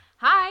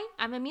Hi,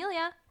 I'm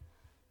Amelia.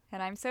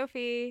 And I'm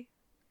Sophie.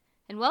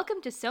 And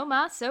welcome to So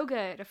Ma So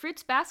Good, a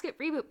Fruits Basket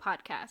reboot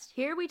podcast.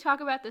 Here we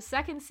talk about the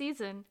second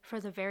season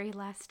for the very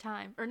last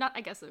time. Or not,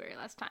 I guess, the very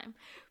last time.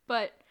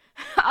 But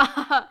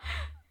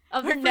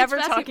We're never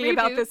talking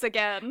about this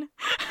again.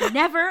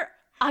 Never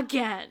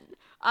again.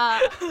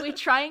 We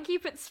try and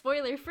keep it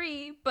spoiler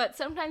free, but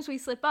sometimes we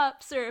slip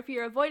up, so if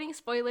you're avoiding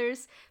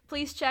spoilers,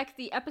 please check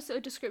the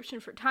episode description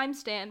for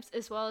timestamps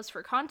as well as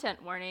for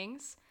content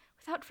warnings.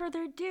 Without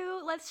further ado,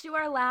 let's do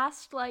our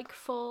last,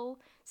 full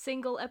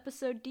single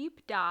episode deep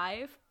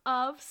dive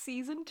of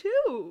season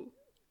 2.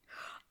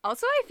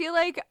 Also, I feel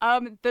like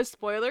the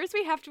spoilers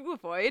we have to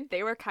avoid,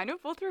 they were kind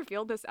of both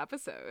revealed this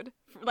episode.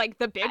 Like,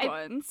 the big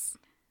ones.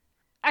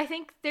 I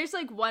think there's,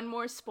 one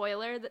more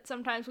spoiler that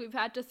sometimes we've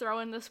had to throw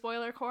in the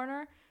spoiler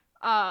corner.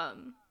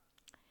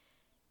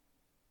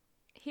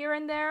 Here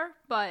and there,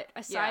 but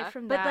aside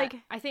from that,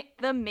 I think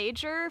the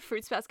major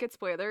Fruits Basket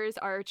spoilers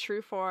are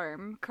True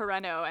Form,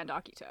 Kureno, and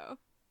Akito.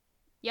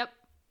 Yep.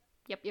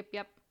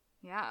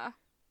 Yeah.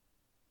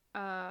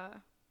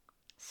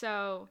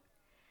 So,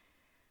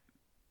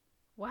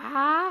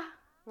 wow.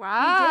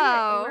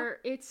 Wow.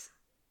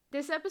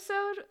 This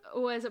episode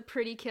was a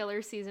pretty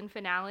killer season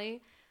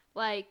finale.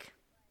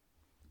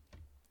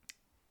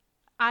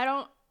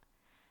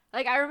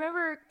 I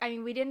remember,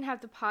 we didn't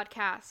have the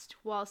podcast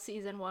while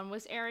season 1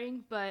 was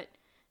airing, but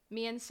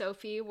me and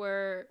Sophie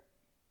were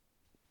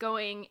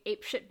going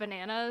apeshit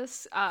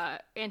bananas,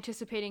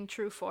 anticipating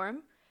True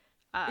Form.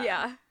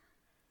 Yeah.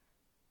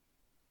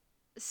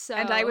 So.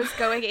 And I was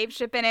going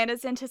apeshit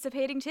bananas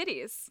anticipating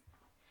titties.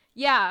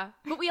 Yeah,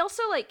 but we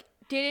also,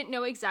 didn't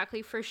know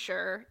exactly for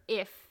sure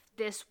if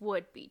this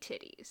would be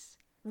titties.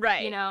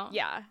 Right. You know?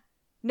 Yeah.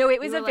 No,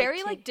 it was a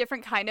very,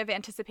 different kind of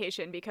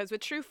anticipation, because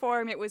with True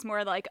Form, it was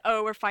more like,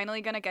 oh, we're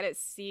finally gonna get it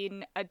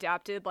scene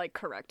adapted,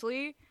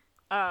 correctly.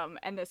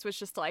 And this was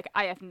just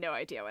I have no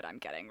idea what I'm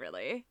getting,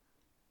 really.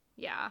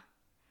 Yeah.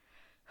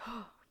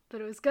 But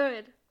it was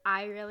good.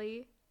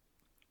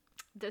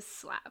 This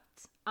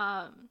slapped.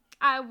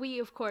 We,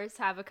 of course,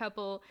 have a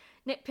couple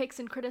nitpicks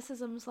and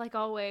criticisms, like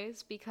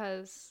always,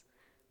 because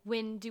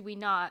when do we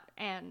not?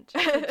 And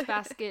Fruits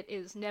Basket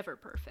is never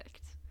perfect.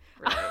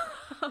 Right.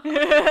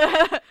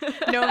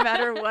 No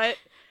matter what.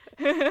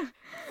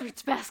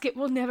 Fruits Basket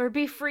will never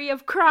be free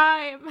of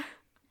crime.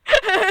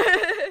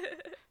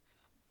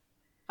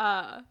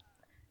 Yeah.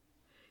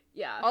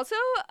 Also,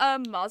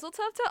 mazel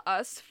tov to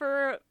us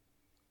for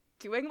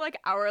doing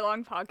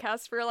hour-long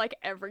podcasts for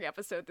every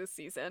episode this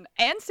season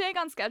and staying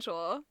on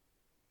schedule.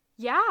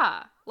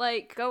 Yeah.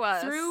 Go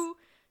us. Through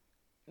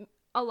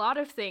a lot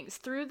of things,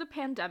 through the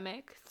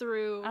pandemic,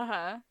 through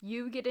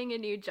you getting a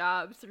new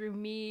job, through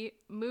me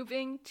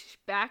moving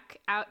back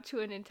out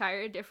to an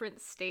entire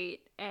different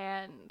state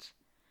and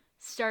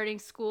starting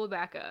school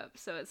back up.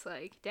 So it's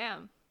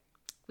damn,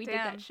 we did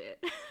that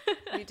shit.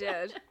 We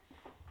did.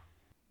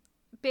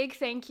 Big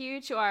thank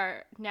you to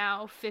our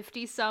now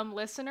 50-some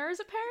listeners,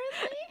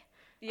 apparently.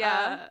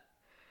 Yeah.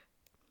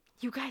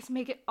 You guys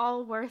make it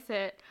all worth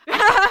it.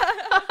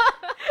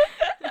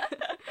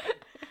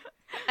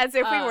 As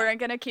if we weren't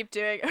gonna keep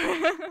doing.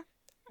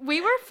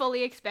 We were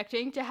fully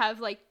expecting to have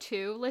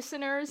 2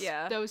 listeners.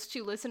 Yeah. Those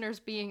 2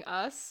 listeners being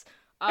us.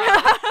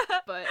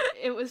 But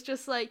it was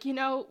just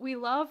we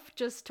love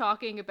just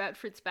talking about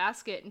Fruits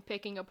Basket and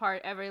picking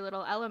apart every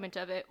little element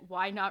of it.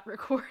 Why not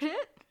record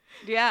it?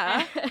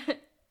 Yeah.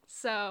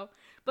 So,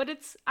 but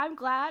I'm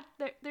glad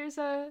that there's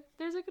a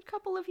good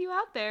couple of you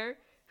out there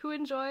who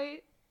enjoy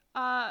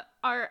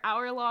our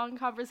hour-long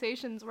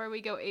conversations where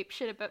we go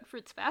apeshit about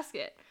Fruits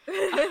Basket.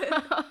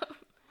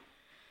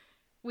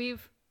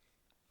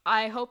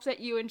 I hope that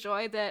you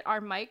enjoy that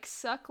our mics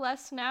suck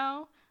less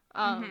now.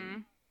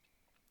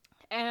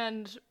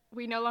 And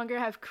we no longer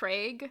have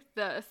Craig,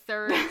 the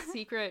third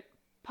secret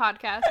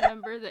podcast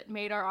member that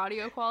made our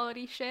audio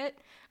quality shit.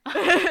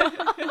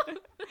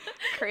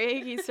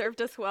 Craig, you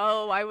served us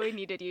well while we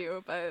needed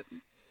you, but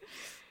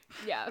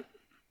yeah.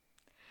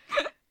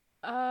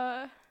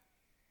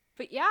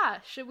 But yeah,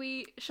 should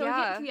we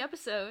get into the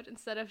episode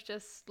instead of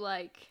just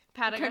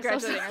patting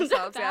ourselves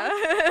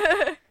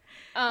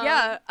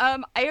yeah.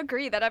 I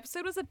agree. That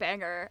episode was a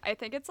banger. I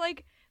think it's I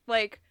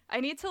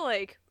need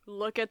to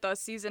look at the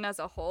season as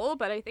a whole,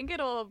 but I think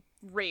it'll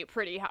rank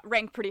pretty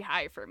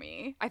high for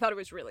me. I thought it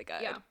was really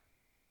good. Yeah.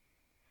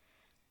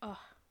 Oh,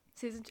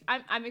 season 2.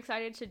 I'm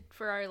excited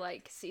for our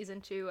season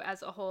 2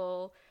 as a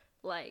whole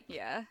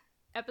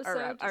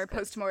episode. Our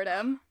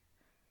postmortem.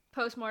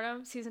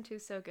 Postmortem. Season 2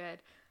 is so good.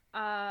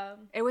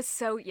 It was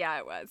so it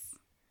was.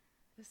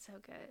 It was so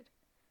good.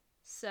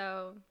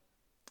 So,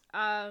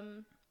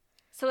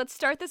 So let's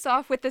start this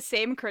off with the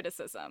same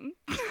criticism.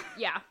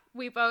 Yeah,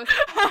 we both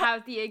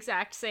have the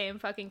exact same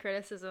fucking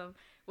criticism,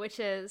 which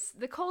is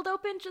the cold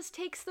open just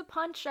takes the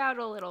punch out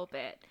a little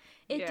bit.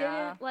 It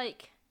didn't,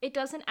 it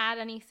doesn't add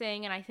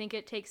anything, and I think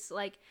it takes,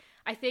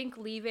 I think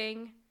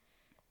leaving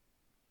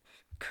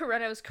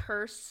Kureno's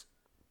curse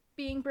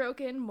being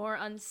broken more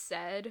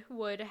unsaid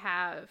would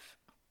have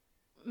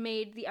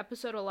made the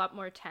episode a lot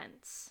more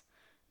tense.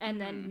 and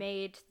then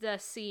made the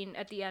scene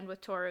at the end with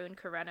Toru and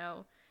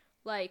Kureno.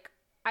 Like,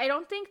 I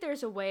don't think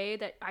there's a way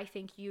that I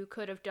think you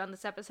could have done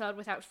this episode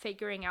without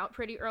figuring out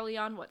pretty early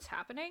on what's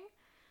happening.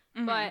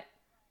 But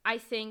I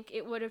think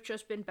it would have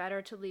just been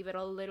better to leave it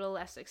a little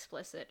less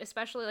explicit.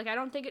 Especially, like, I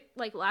don't think it,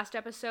 like, last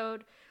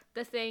episode,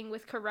 the thing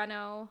with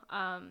Kureno,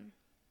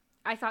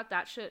 I thought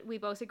we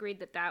both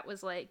agreed that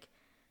was, like,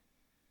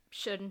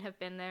 shouldn't have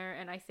been there.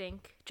 And I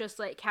think just,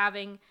 like,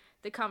 having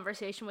the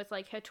conversation with,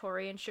 like,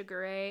 Hattori and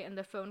Shigure and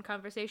the phone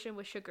conversation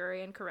with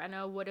Shigure and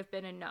Kureno would have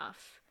been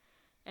enough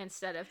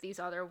instead of these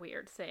other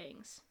weird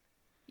things.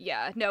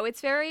 Yeah, no,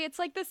 it's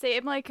like the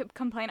same, like,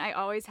 complaint I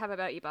always have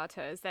about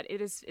Ibata is that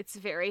it's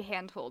very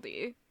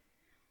hand-holdy.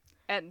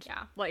 And,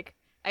 like,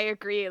 I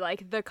agree,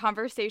 like, the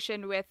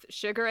conversation with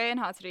Shigure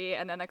and Hattori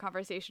and then the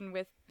conversation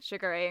with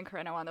Shigure and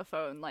Kureno on the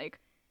phone, like,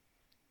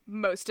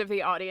 most of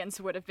the audience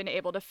would have been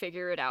able to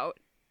figure it out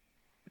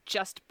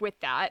just with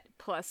that,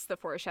 plus the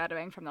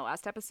foreshadowing from the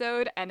last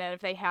episode, and then if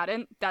they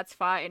hadn't, that's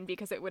fine,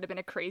 because it would have been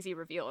a crazy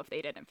reveal if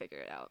they didn't figure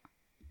it out.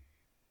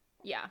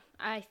 Yeah,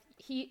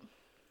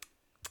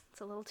 it's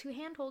a little too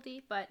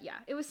hand-holdy, but yeah,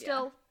 it was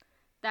still,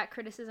 that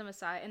criticism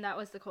aside, and that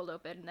was the cold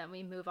open, and then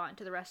we move on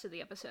to the rest of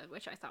the episode,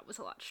 which I thought was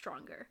a lot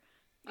stronger.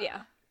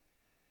 Yeah.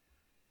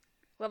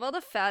 Love all the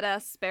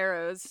fat-ass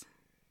sparrows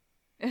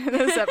in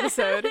this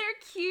episode.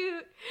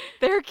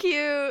 They're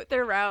cute.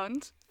 They're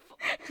round.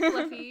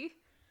 Fluffy.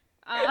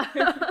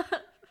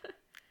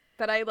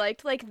 But I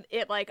liked, like,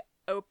 it, like,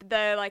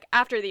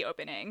 after the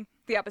opening,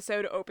 the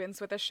episode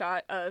opens with a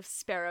shot of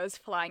sparrows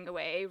flying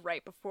away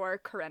right before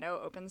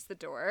Kureno opens the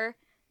door.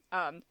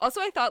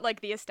 Also, I thought,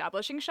 like, the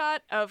establishing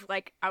shot of,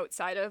 like,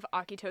 outside of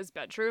Akito's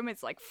bedroom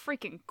is, like,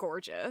 freaking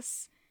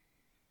gorgeous.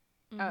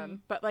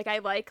 But, like, I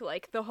like,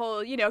 the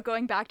whole, you know,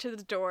 going back to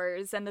the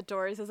doors, and the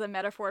doors as a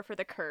metaphor for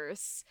the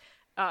curse.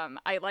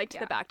 I liked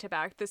the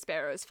back-to-back, the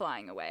sparrows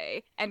flying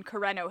away, and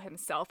Kureno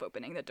himself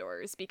opening the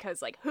doors,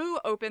 because, like, who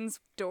opens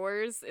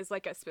doors is,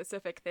 like, a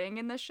specific thing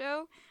in this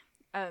show,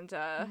 and,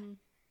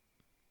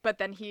 but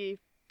then he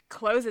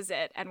closes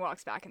it and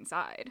walks back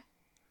inside.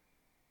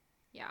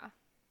 Yeah.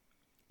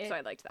 So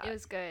I liked that. It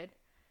was good.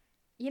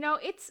 You know,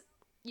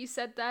 you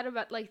said that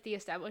about, like, the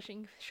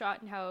establishing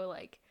shot and how,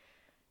 like,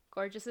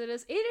 gorgeous it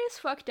is. It is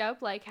fucked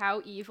up, like,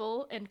 how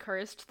evil and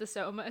cursed the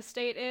Soma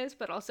estate is,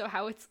 but also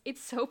how it's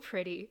so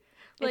pretty.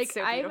 Like, it's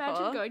so I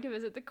imagine going to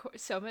visit the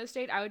Soma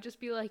estate, I would just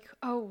be like,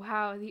 oh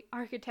wow, the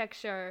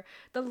architecture,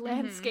 the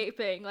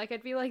landscaping. Like,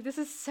 I'd be like, this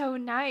is so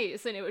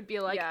nice, and it would be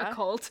like a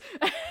cult.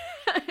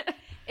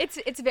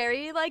 It's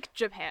very, like,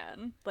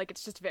 Japan. Like,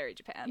 it's just very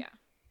Japan.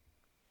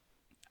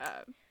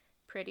 Yeah.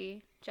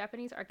 Pretty.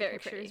 Japanese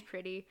architecture is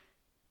pretty.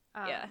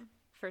 Yeah,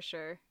 for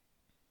sure.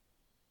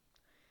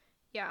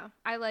 Yeah,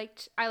 I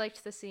liked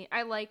the scene.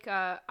 I like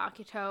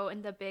Akito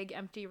in the big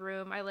empty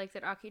room. I like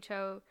that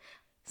Akito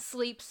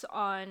sleeps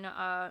on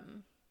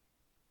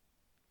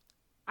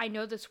I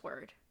know this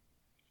word.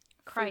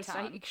 Christ,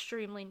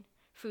 Futon.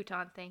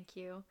 Futon, thank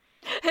you.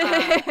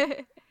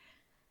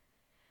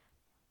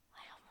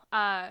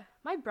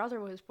 My brother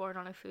was born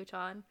on a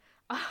futon.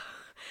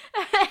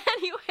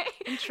 Anyway.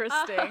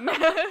 Interesting.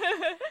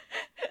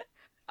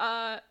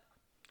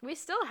 We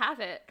still have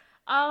it.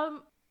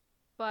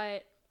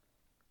 But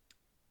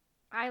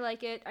I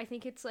like it. I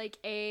think it's, like,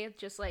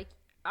 just, like,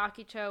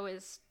 Akito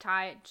is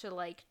tied to,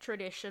 like,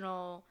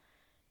 traditional,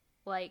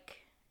 like,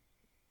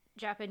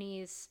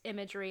 Japanese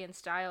imagery and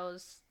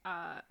styles,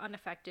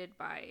 unaffected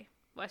by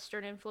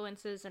Western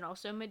influences and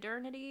also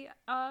modernity.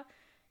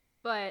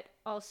 But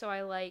also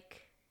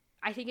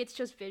I think it's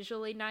just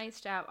visually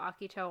nice to have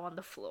Akito on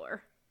the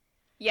floor.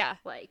 Yeah.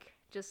 Like,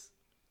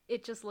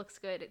 it just looks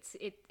good.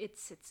 It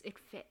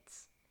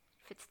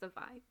fits the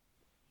vibe.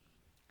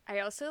 I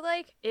also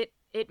like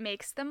it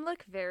makes them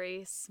look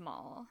very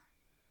small.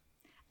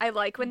 I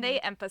like when they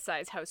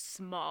emphasize how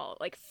small,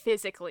 like,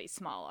 physically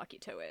small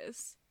Akito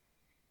is.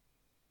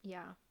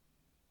 Yeah.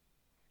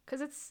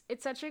 Because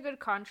it's such a good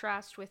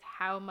contrast with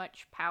how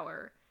much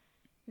power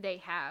they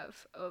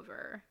have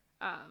over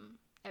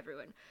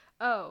everyone.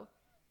 Oh,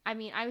 I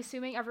mean, I'm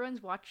assuming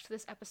everyone's watched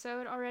this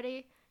episode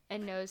already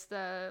and knows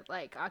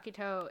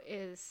Akito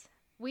is...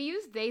 We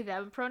use they,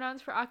 them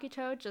pronouns for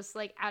Akito just,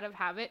 like, out of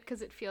habit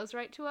because it feels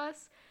right to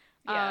us.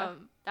 Yeah.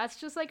 That's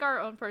just, like,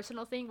 our own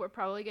personal thing. We're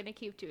probably going to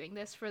keep doing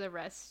this for the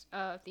rest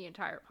of the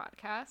entire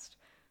podcast.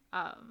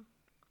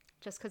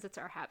 Just because it's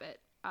our habit.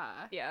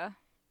 Yeah.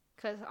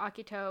 Because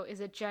Akito is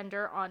a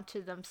gender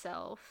onto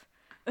themselves.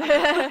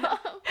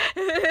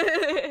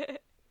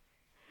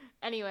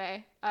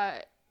 Anyway,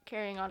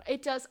 carrying on. I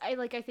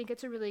think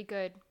it's a really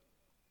good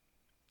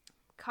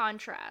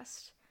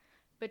contrast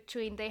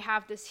between they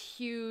have this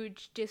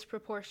huge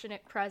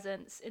disproportionate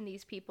presence in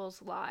these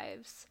people's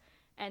lives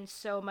and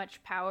so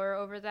much power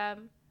over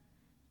them,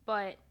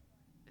 but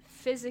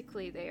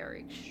physically they are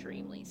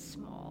extremely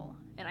small.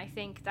 And I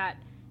think that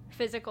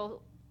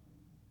physical,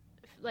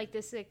 like,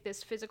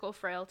 this physical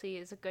frailty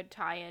is a good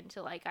tie-in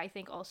to, like, I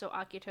think also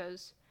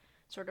Akito's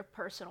sort of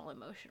personal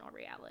emotional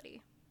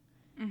reality.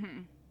 Mm-hmm.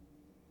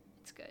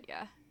 It's good.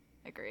 Yeah,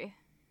 agree.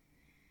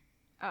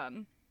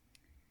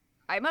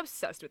 I'm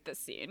obsessed with this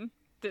scene.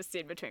 This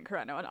scene between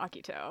Kureno and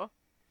Akito.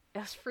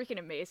 It's freaking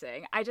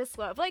amazing. I just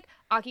love, like,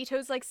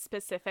 Akito's, like,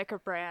 specific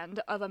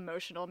brand of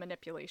emotional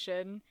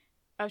manipulation.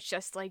 Of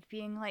just, like,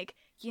 being like,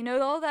 you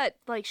know all that,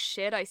 like,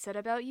 shit I said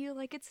about you?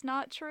 Like, it's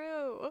not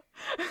true.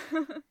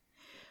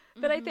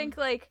 But I think,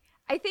 like,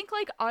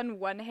 on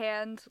one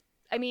hand,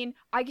 I mean,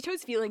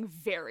 Akito's feeling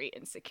very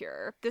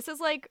insecure. This is,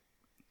 like,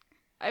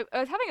 I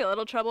was having a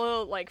little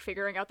trouble, like,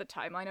 figuring out the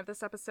timeline of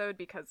this episode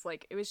because,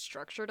 like, it was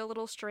structured a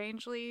little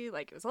strangely.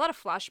 Like, it was a lot of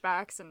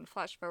flashbacks and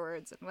flash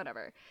forwards and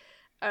whatever.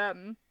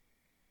 But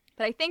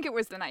I think it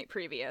was the night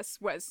previous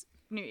was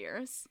New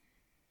Year's.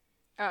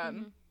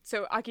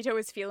 So Akito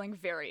is feeling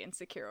very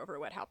insecure over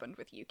what happened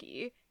with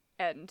Yuki.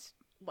 And,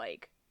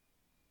 like,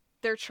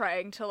 they're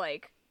trying to,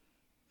 like,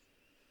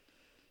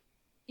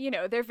 you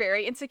know, they're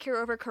very insecure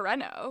over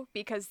Kureno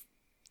because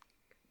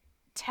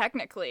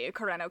technically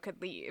Kureno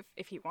could leave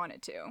if he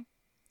wanted to.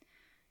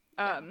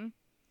 And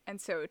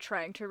so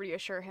trying to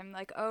reassure him,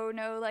 like, oh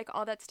no, like,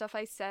 all that stuff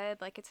I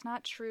said, like, it's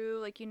not true,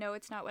 like, you know,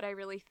 it's not what I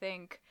really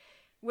think.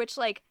 Which,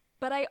 like,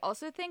 but I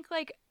also think,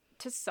 like,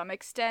 to some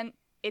extent,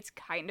 it's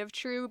kind of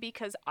true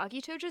because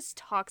Akito just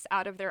talks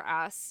out of their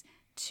ass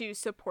to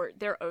support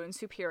their own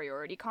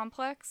superiority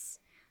complex.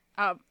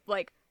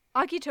 Like,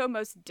 Akito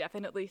most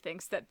definitely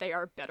thinks that they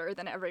are better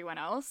than everyone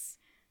else,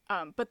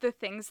 but the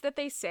things that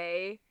they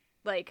say,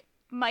 like,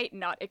 might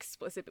not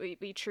explicitly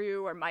be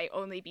true or might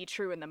only be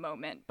true in the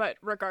moment, but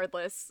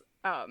regardless,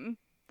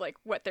 like,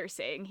 what they're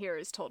saying here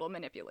is total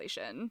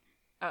manipulation.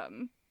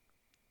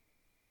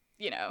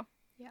 You know?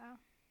 Yeah.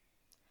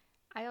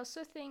 I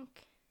also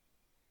think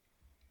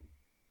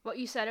what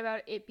you said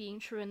about it being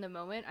true in the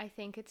moment, I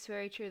think it's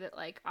very true that,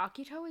 like,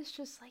 Akito is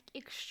just, like,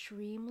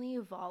 extremely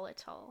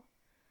volatile.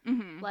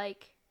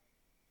 Like,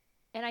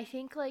 and I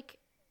think, like,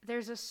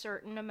 there's a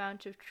certain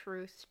amount of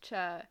truth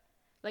to,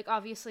 like,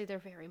 obviously they're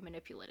very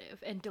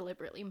manipulative and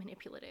deliberately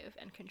manipulative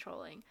and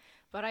controlling,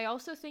 but I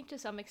also think to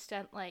some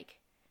extent, like,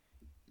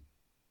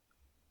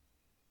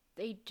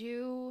 they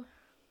do,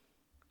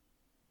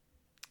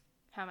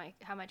 how am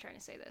I trying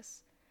to say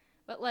this?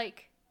 But,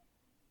 like,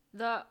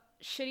 the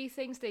shitty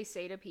things they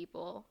say to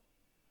people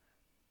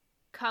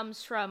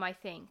comes from, I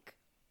think,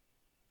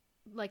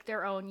 like,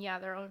 their own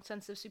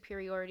sense of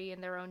superiority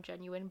and their own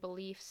genuine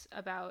beliefs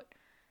about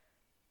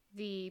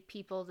the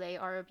people they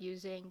are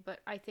abusing, but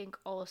I think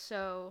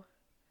also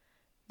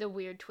the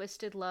weird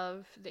twisted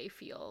love they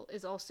feel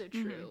is also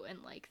true,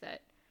 and, like,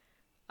 that,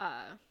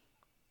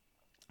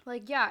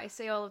 like, yeah, I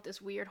say all of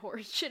this weird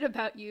horrid shit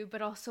about you,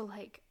 but also,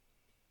 like,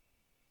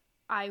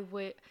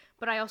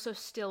 but I also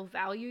still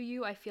value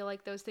you. I feel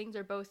like those things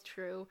are both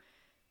true,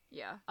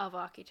 of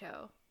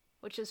Akito,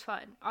 which is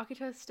fun.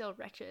 Akito is still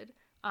wretched.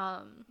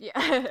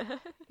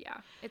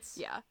 It's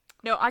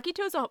No,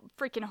 Akito's a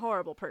freaking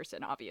horrible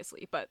person,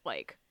 obviously, but,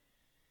 like,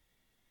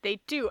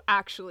 they do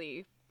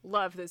actually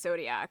love the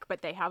Zodiac,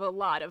 but they have a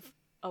lot of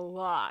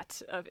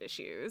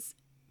issues.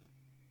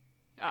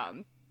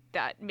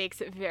 That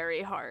makes it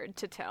very hard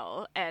to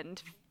tell,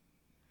 and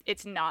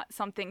it's not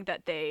something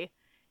that they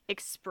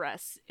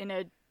express in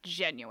a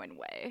genuine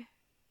way.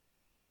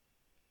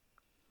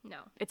 No.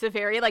 It's a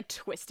very, like,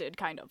 twisted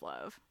kind of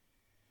love.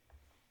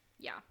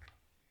 Yeah.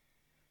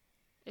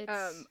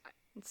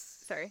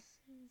 Sorry.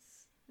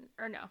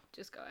 Or no,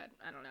 just go ahead.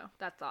 I don't know.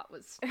 That thought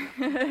was...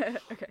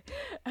 Okay.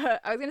 I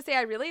was gonna say,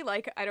 I really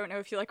like, I don't know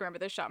if you, like, remember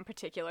this shot in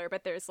particular,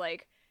 but there's,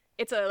 like,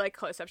 it's a, like,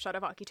 close-up shot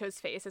of Akito's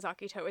face as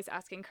Akito is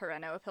asking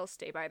Kureno if he'll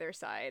stay by their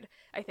side.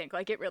 I think,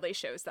 like, it really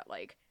shows that,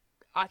 like,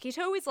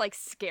 Akito is, like,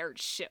 scared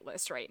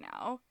shitless right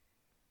now.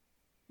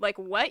 Like,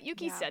 what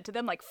Yuki said to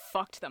them, like,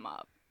 fucked them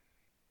up.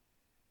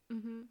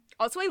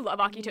 Also, I love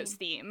Akito's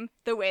theme.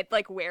 The way,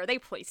 like, where they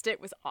placed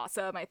it was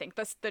awesome. I think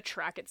the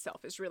track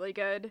itself is really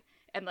good.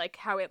 And, like,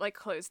 how it, like,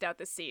 closed out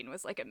the scene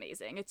was, like,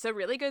 amazing. It's a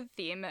really good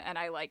theme, and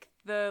I like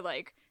the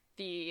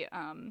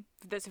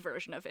this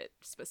version of it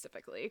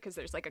specifically, because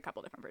there's, like, a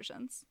couple different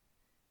versions.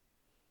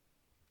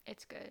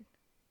 It's good.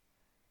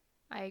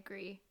 I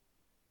agree.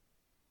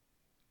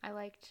 I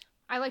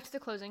liked the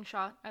closing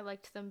shot. I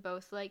liked them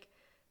both, like,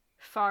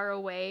 far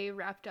away,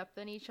 wrapped up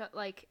in each other.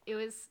 Like, it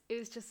was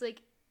just,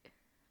 like,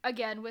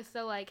 again, with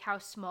the, like, how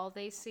small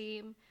they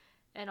seem,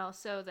 and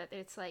also that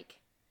it's, like,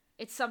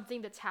 it's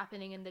something that's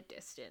happening in the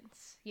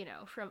distance, you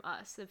know, from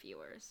us, the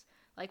viewers.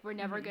 Like, we're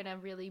never gonna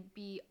really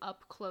be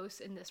up close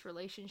in this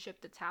relationship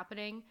that's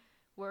happening.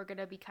 We're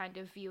gonna be kind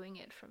of viewing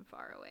it from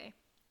far away.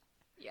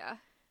 Yeah.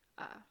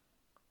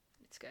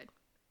 It's good.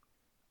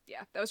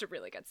 Yeah, that was a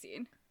really good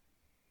scene.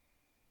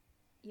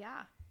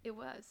 Yeah, it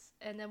was.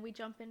 And then we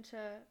jump into,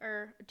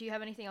 or do you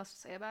have anything else to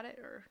say about it,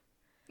 or?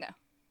 No.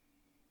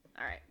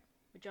 All right.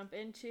 We jump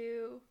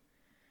into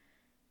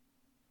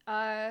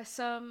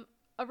some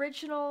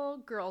original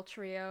girl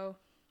trio.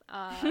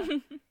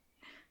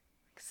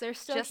 'Cause they're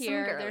still Just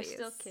here. They're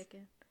still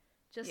kicking.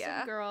 Just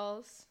some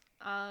girls.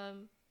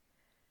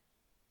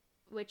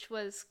 Which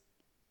was,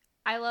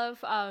 I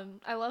love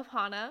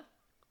Hana.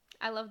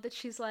 I love that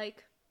she's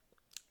like,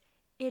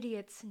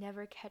 idiots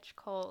never catch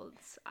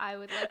colds. I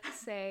would like to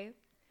say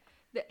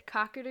that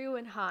Kakeru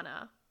and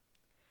Hana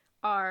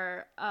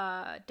are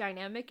a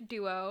dynamic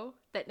duo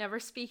that never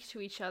speak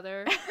to each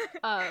other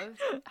of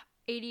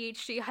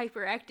ADHD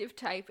hyperactive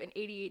type and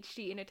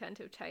ADHD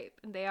inattentive type,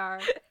 and they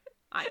are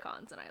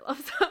icons, and I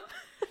love them.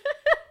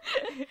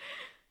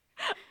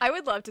 I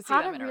would love to see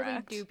them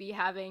interact. really do be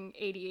having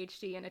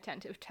ADHD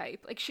inattentive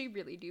type. Like, she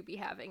really do be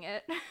having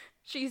it.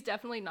 She's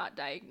definitely not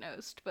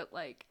diagnosed, but,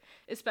 like,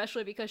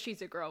 especially because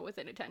she's a girl with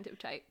inattentive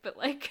type, but,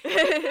 like...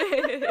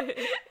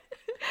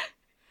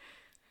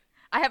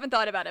 I haven't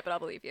thought about it, but I'll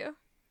believe you.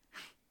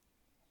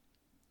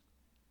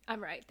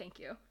 I'm right, thank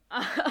you.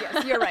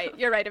 Yes, you're right.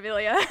 You're right,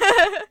 Amelia.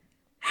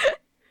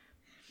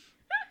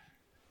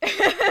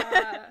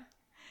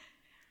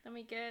 Let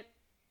me get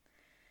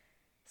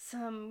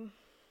some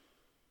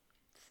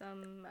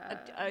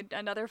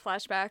another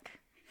flashback.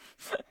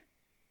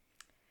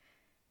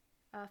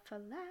 A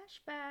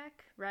flashback,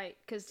 right?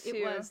 Because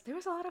there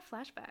was a lot of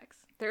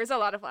flashbacks. There's a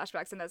lot of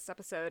flashbacks in this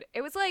episode.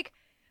 It was like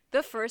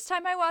the first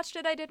time I watched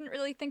it, I didn't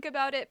really think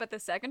about it, but the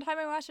second time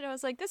I watched it, I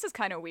was like, this is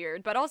kind of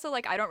weird. But also,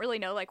 like, I don't really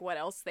know like what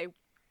else they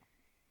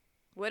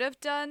would have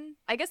done.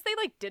 I guess they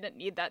like didn't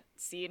need that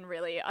scene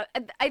really.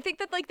 I think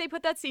that like they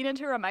put that scene in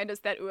to remind us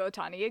that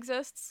Uotani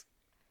exists.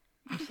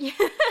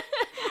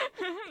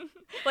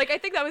 Like, I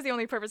think that was the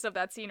only purpose of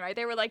that scene, right?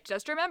 They were like,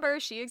 just remember,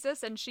 she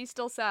exists and she's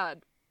still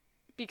sad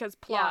because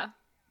plot.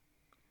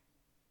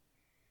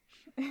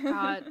 Yeah.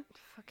 God,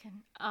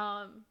 fucking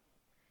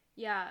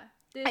yeah.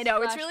 I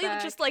know, it's really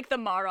just like the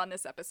Mar on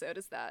this episode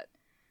is that.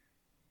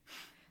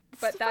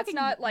 But that's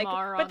not like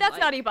but that's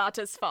not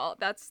Ibata's fault.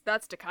 That's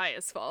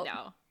Takaya's fault.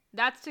 No.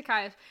 That's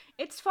Takaya's.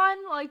 It's fun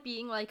like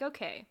being like,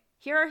 okay,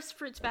 here are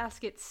Fruits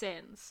Basket's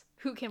sins.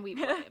 Who can we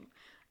blame?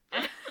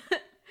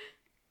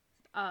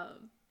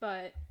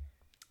 But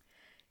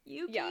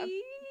Yuki. Yeah.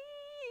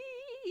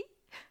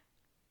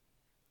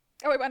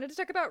 Oh, I wanted to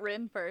talk about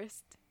Rin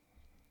first.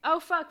 Oh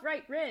fuck,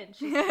 right, Rin.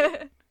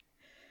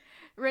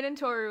 Rin and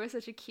Toru is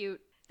such a cute.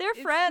 They're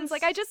friends.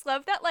 Like, I just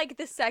love that, like,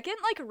 the second,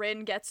 like,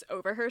 Rin gets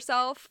over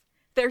herself,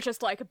 they're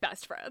just, like,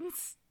 best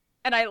friends.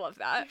 And I love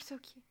that. They're so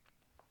cute.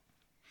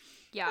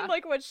 Yeah. And,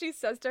 like, what she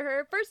says to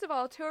her. First of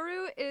all,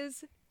 Toru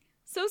is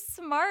so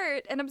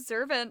smart and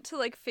observant to,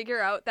 like,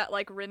 figure out that,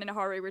 like, Rin and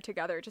Haru were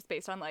together just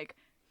based on, like,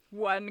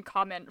 one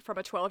comment from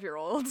a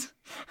 12-year-old.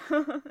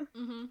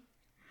 Mm-hmm.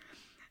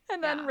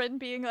 And then Rin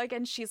being like,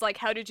 and she's like,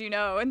 how did you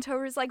know? And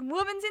Toru's like,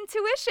 woman's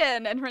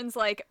intuition. And Rin's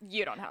like,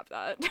 you don't have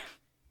that.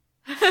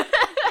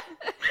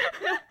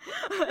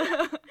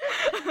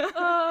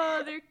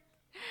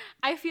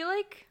 I feel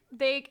like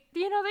they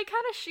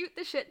kind of shoot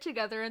the shit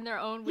together in their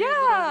own weird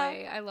little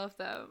way. I love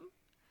them.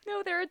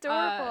 No, they're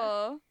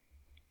adorable.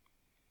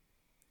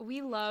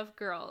 We love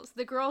girls.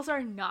 The girls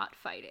are not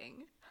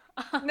fighting.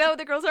 No,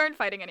 the girls aren't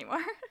fighting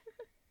anymore.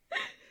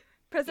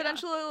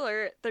 Presidential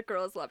alert, the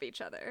girls love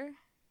each other.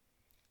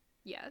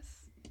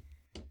 Yes.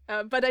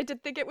 But I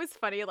did think it was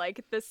funny,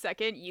 like, the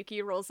second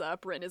Yuki rolls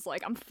up, Rin is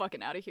like, I'm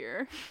fucking out of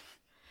here.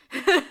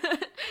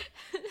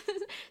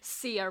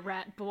 See ya,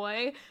 rat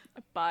boy.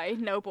 Bye.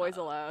 No boys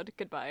allowed.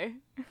 Goodbye.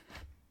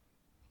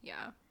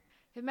 Yeah.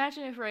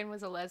 Imagine if Rin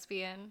was a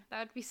lesbian. That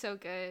would be so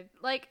good.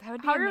 Like, that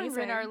would be Haru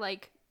amazing. and Rin are,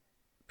 like,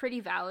 pretty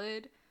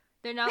valid.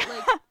 They're not,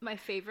 like, my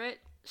favorite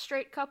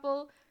straight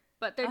couple,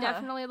 but they're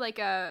definitely, like,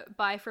 a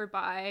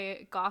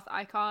bi-for-bi goth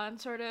icon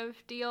sort of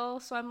deal.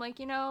 So I'm like,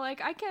 you know,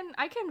 like, I can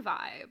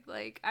vibe.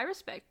 Like, I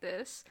respect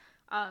this.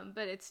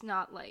 But it's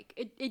not, like,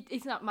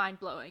 it's not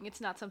mind-blowing.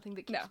 It's not something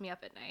that keeps me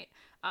up at night.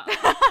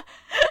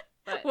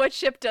 But, what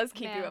ship does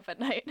keep you up at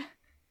night?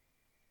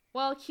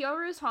 Well,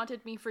 Kyoru's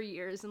haunted me for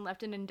years and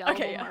left an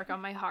indelible mark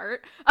on my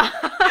heart.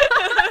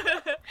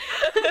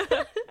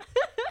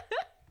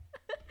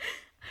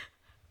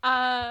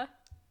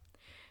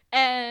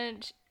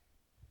 And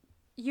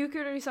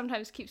Yukari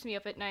sometimes keeps me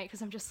up at night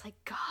because I'm just like,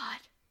 God.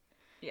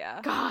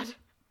 Yeah. God.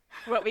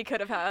 What we could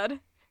have had.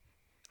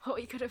 What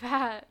we could have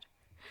had.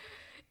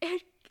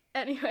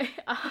 Anyway,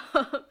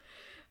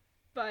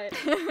 but...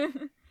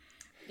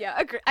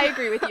 Yeah, I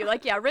agree with you.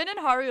 Like, yeah, Rin and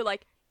Haru,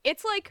 like,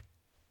 it's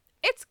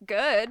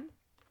good,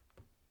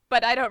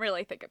 but I don't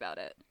really think about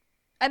it.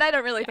 And I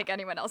don't really think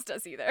anyone else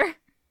does either.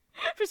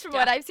 Just from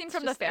what I've seen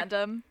from the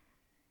fandom.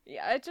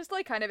 Yeah, it just,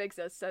 like, kind of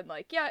exists, and,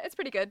 like, yeah, it's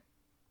pretty good.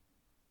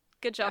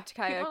 Good job,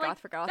 Takaya,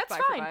 goth for goth, that's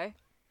bye fine. for bye.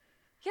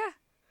 Yeah.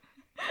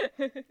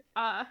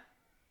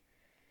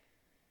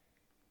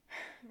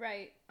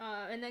 Right.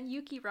 And then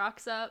Yuki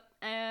rocks up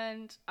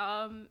and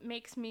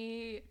makes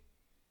me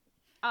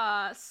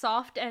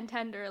soft and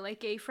tender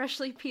like a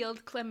freshly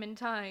peeled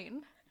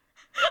clementine.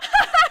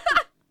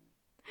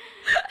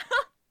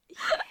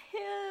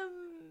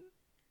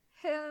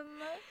 Him.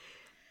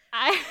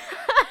 I'm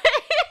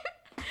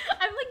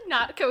like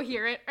not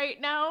coherent right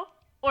now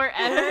or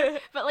ever,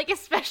 but like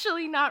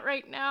especially not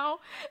right now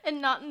and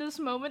not in this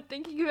moment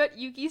thinking about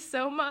Yuki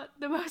Soma,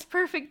 the most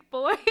perfect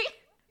boy.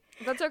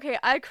 That's okay.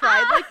 I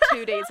cried like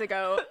 2 days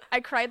ago.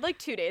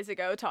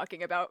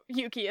 Talking about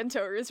Yuki and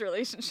Toru's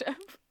relationship.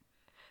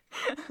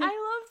 I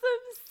love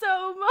them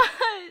so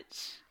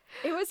much.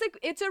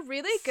 It's a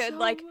really good,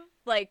 like,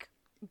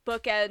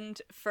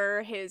 bookend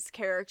for his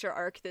character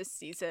arc this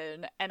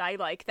season, and I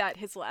like that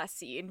his last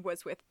scene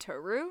was with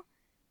Toru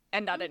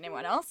and not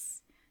anyone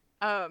else.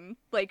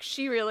 Like,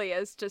 she really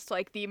is just,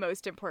 like, the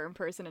most important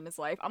person in his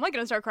life. I'm, like,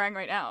 gonna start crying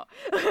right now.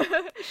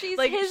 She's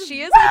like, his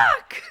she is,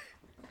 back!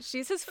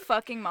 She's his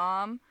fucking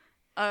mom.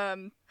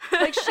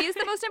 Like, she's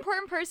the most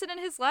important person in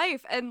his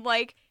life, and,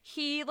 like,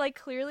 he, like,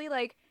 clearly,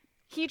 like,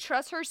 he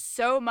trusts her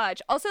so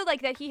much. Also,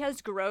 like, that he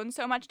has grown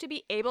so much to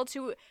be able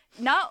to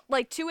not,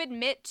 like, to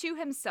admit to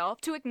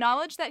himself, to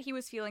acknowledge that he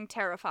was feeling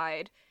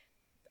terrified,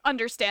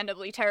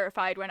 understandably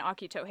terrified when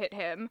Akito hit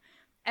him,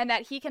 and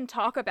that he can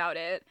talk about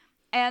it,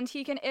 and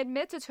he can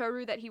admit to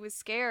Toru that he was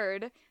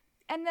scared,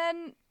 and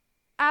then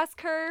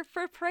ask her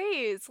for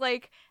praise.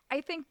 Like,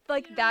 I think,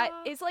 like, that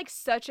is, like,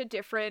 such a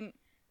different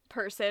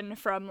person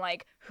from,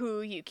 like, who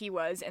Yuki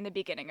was in the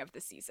beginning of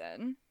the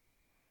season.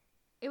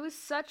 It was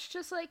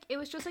just like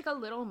a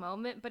little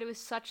moment, but it was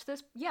such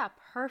this,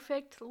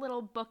 perfect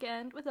little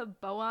bookend with a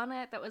bow on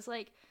it that was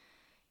like,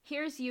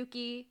 here's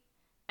Yuki,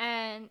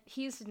 and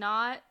he's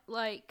not,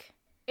 like,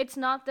 it's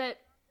not that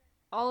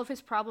all of his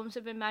problems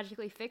have been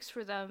magically fixed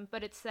for them,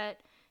 but it's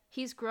that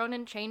he's grown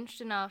and changed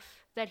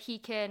enough that he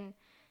can,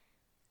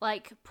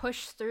 like,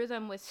 push through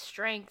them with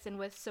strength and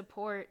with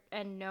support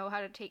and know how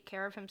to take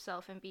care of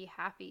himself and be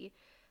happy.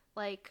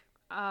 Like,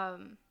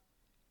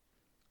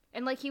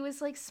 and, like, he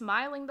was, like,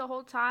 smiling the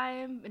whole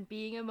time and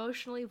being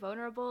emotionally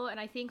vulnerable, and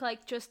I think,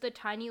 like, just the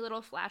tiny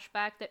little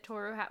flashback that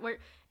Toru had, where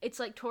it's,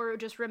 like, Toru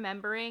just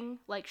remembering,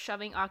 like,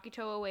 shoving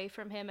Akito away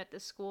from him at the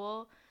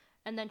school,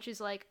 and then she's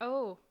like,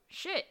 oh,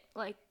 shit,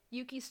 like,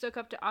 Yuki stood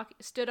up to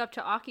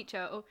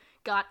Akito,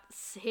 got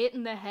hit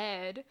in the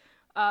head,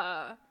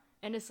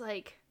 and it's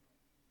like,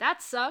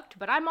 that sucked,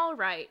 but I'm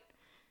alright.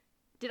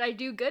 Did I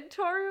do good,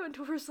 Toru? And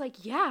Toru's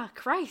like, yeah,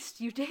 Christ,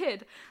 you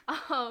did.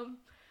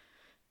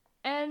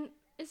 And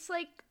it's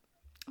like,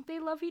 they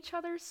love each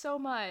other so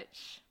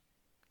much.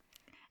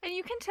 And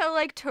you can tell,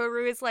 like,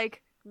 Toru is,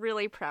 like,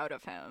 really proud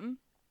of him.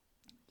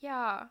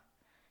 Yeah.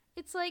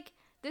 It's like,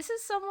 this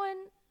is someone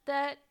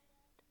that,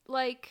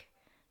 like,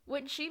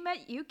 when she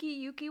met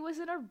Yuki was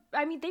they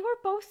were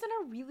both in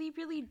a really,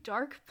 really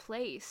dark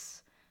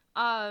place.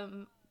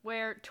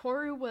 Where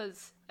Toru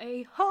was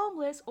a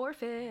homeless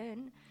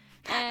orphan,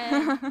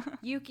 and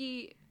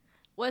Yuki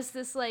was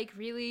this, like,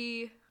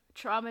 really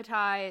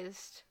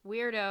traumatized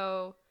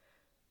weirdo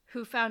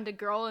who found a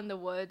girl in the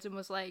woods and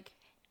was like,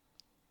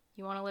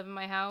 you want to live in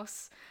my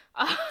house?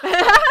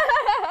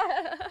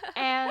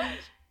 And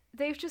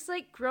they've just,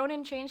 like, grown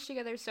and changed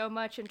together so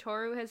much, and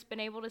Toru has been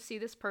able to see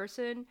this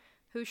person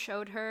who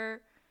showed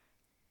her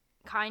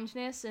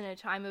kindness in a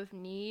time of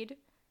need,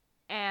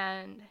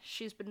 and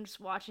she's been just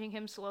watching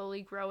him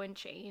slowly grow and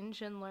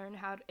change and learn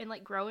how to, and,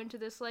 like, grow into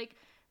this, like,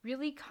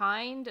 really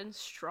kind and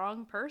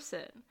strong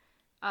person.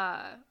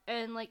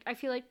 And, like, I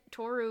feel like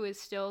Toru is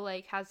still,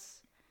 like,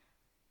 has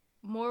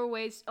more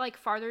ways, like,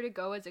 farther to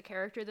go as a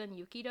character than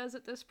Yuki does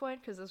at this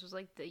point, because this was,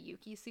 like, the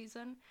Yuki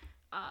season.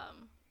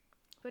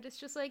 But it's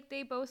just, like,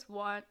 they both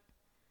want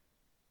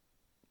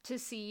to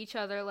see each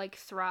other, like,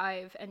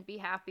 thrive and be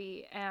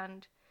happy,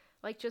 and,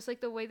 like, just, like,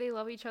 the way they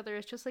love each other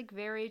is just, like,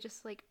 very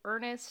just, like,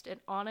 earnest and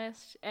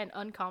honest and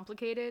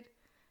uncomplicated.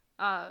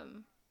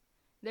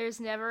 There's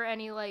never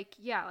any, like,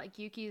 like,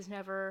 Yuki's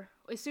never,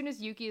 as soon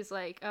as Yuki is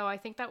like, oh, I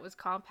think that was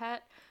Compet,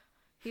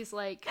 he's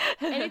like,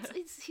 and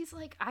he's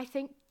like, I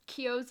think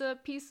Kyo's a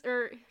piece,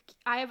 or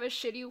I have a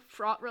shitty,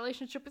 fraught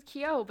relationship with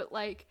Kyo, but,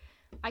 like,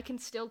 I can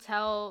still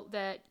tell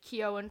that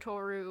Kyo and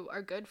Toru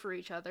are good for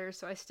each other,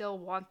 so I still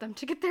want them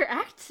to get their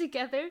act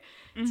together.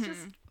 It's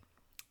just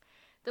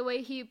the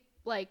way he,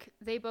 like,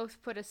 they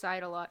both put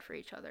aside a lot for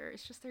each other.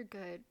 It's just, they're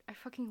good. I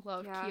fucking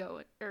love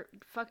Kyo,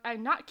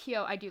 I'm not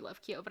Kyo, I do love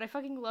Kyo, but I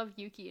fucking love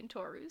Yuki and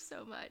Toru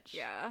so much.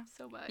 Yeah.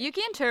 So much.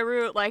 Yuki and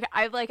Toru, like,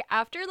 I've, like,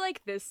 after,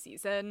 like, this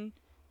season,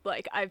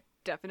 like, I've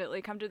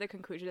definitely come to the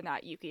conclusion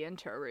that Yuki and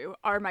Toru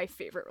are my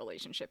favorite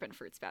relationship in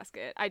Fruits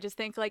Basket. I just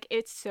think, like,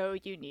 it's so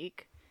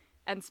unique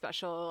and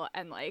special,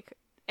 and, like,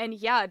 and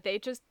yeah, they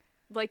just,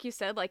 like you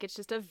said, like, it's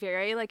just a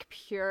very, like,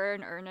 pure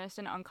and earnest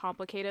and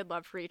uncomplicated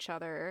love for each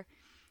other.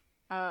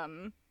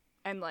 And,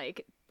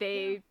 like,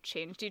 they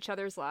changed each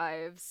other's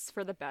lives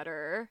for the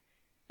better.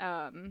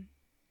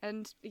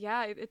 And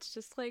yeah, it's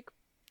just like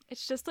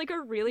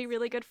a really,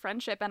 really good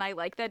friendship, and I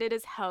like that it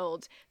is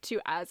held to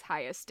as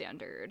high a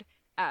standard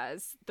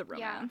as the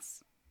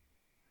romance.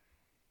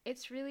 Yeah.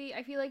 It's really,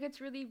 I feel like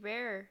it's really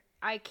rare.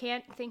 I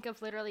can't think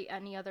of literally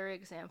any other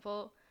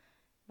example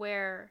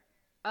where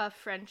a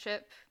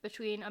friendship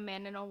between a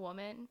man and a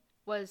woman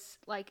was,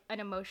 like, an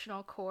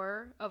emotional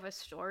core of a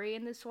story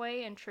in this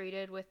way and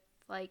treated with,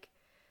 like,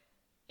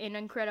 an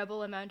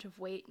incredible amount of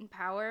weight and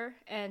power,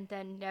 and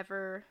then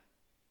never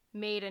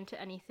made into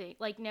anything.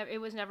 Like,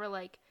 it was never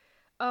like,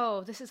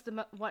 oh, this is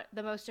the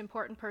most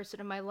important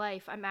person in my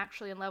life, I'm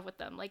actually in love with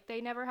them. Like,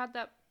 they never had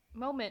that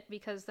moment,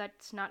 because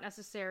that's not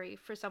necessary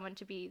for someone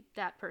to be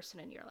that person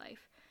in your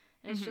life.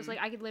 And it's just like,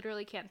 I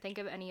literally can't think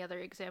of any other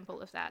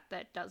example of that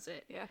does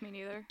it. Yeah, me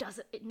neither.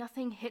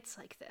 Nothing hits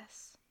like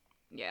this.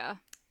 Yeah.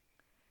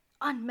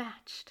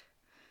 Unmatched.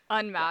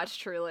 Unmatched,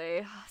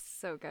 truly.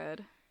 So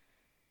good.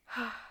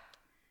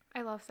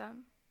 I love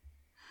them.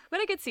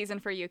 What a good season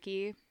for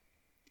Yuki.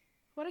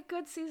 What a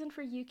good season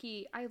for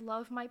Yuki. I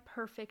love my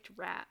perfect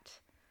rat.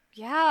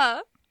 Yeah.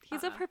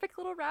 He's a perfect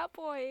little rat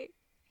boy.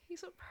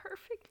 He's a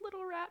perfect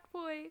little rat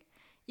boy.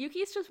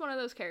 Yuki's just one of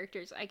those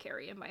characters I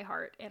carry in my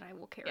heart, and I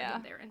will carry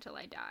him there until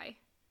I die.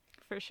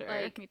 For sure.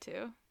 Like, me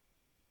too.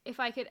 If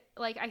I could,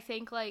 like, I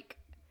think, like,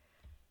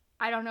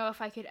 I don't know if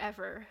I could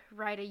ever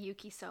write a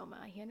Yuki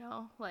Soma, you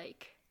know?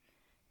 Like,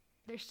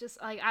 there's just,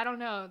 like, I don't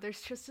know.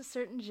 There's just a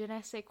certain je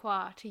ne sais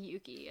quoi to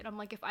Yuki. And I'm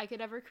like, if I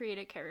could ever create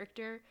a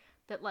character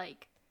that,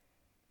 like,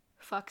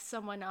 fucks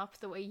someone up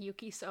the way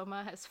Yuki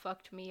Soma has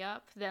fucked me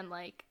up, then,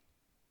 like,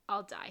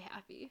 I'll die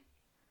happy.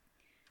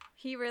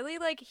 He really,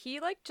 like, he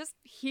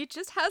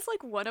just has,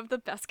 like, one of the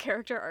best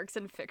character arcs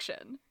in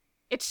fiction.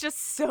 It's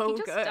just so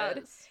good.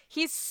 Does.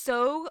 He's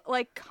so,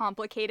 like,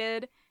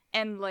 complicated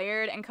and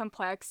layered and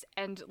complex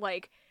and,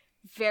 like,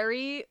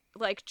 very,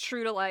 like,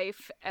 true to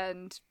life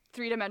and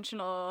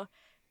three-dimensional,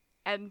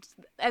 and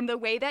the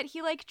way that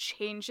he, like,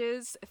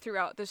 changes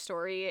throughout the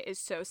story is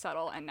so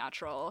subtle and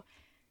natural.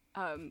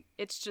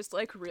 It's just,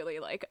 like, really,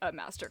 like, a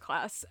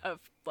masterclass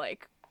of,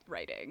 like,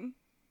 writing.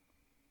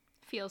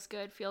 Feels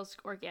good, feels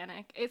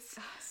organic. It's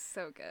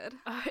so good.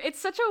 It's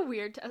such a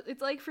weird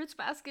it's like Fruits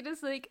Basket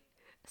is, like,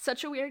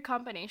 such a weird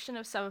combination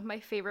of some of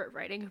my favorite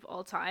writing of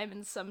all time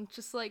and some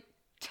just, like,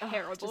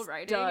 terrible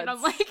writing. And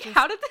I'm like,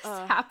 how did this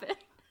happen?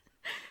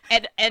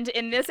 And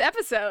in this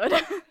episode.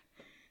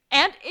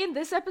 And in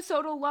this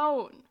episode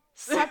alone.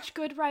 Such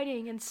good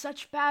writing and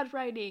such bad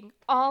writing,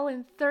 all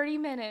in 30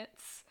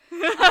 minutes.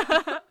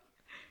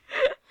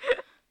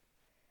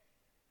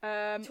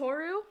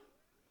 Toru?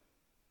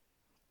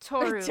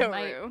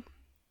 Toru.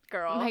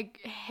 Girl. Like,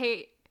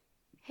 hey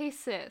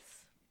sis.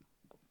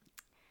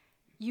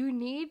 You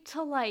need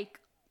to, like,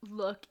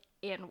 look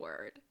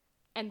inward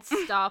and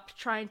stop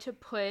trying to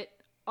put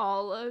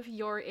all of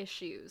your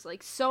issues.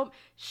 Like,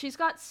 she's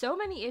got so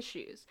many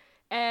issues.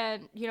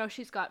 And, you know,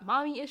 she's got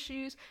mommy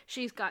issues,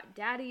 she's got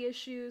daddy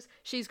issues,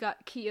 she's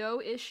got Kyo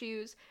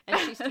issues, and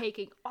she's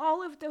taking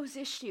all of those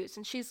issues,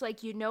 and she's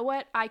like, you know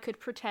what I could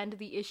pretend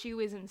the issue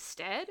is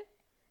instead?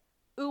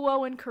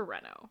 Uo and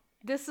Kureno.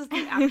 This is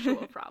the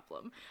actual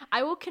problem.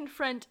 I will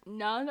confront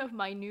none of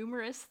my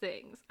numerous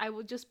things. I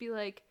will just be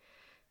like,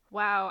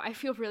 wow, I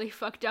feel really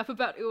fucked up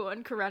about Uo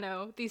and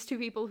Kureno, these two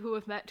people who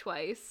have met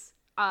twice.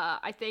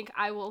 I think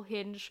I will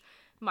hinge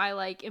my,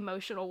 like,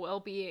 emotional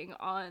well-being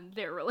on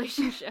their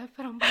relationship.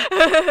 And I'm like,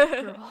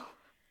 girl,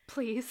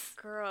 please.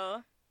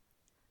 Girl.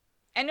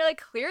 And you're like,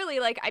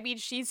 clearly, like, I mean,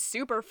 she's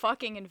super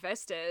fucking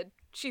invested.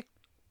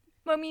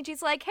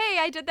 Momiji's like, hey,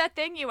 I did that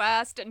thing you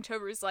asked. And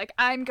Toru's like,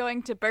 I'm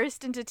going to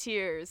burst into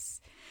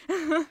tears.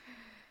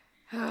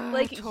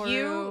 Like,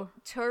 Toru,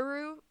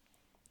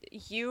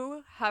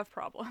 you have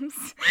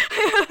problems.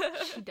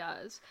 She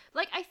does.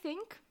 Like, I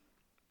think,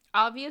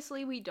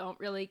 obviously, we don't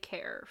really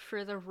care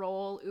for the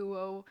role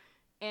Uo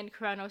and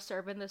Kureno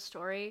serve in this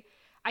story.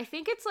 I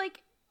think it's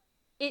like,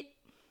 it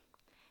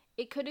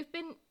could have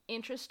been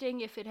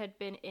interesting if it had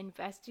been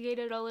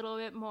investigated a little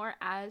bit more,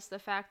 as the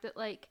fact that,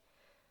 like,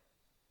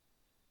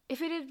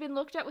 if it had been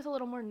looked at with a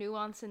little more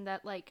nuance, in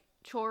that, like,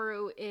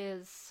 Toru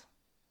is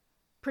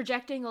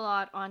projecting a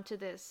lot onto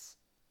this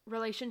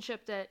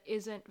relationship that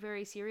isn't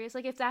very serious.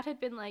 Like, if that had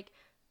been, like,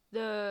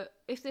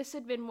 if this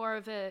had been more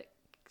of a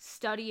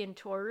study in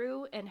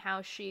Toru and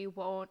how she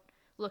won't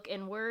look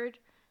inward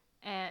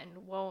and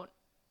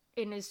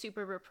is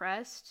super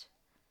repressed,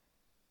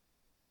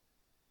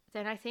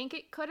 then I think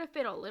it could have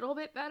been a little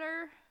bit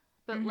better.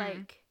 But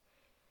like,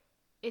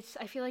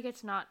 I feel like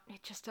it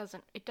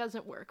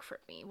doesn't work for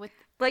me with,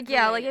 like,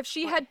 yeah, like, if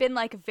she had been,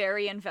 like,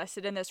 very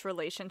invested in this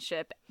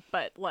relationship,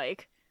 but,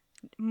 like,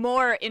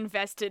 more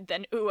invested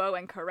than Uo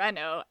and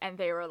Kureno, and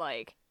they were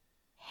like,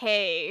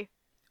 hey,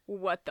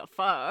 what the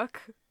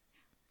fuck?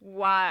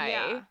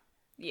 Why?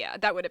 Yeah,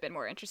 that would have been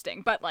more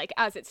interesting. But, like,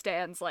 as it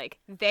stands, like,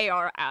 they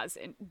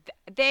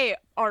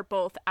are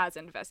both as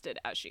invested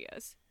as she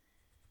is.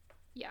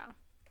 Yeah.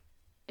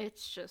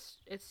 It's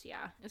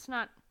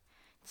not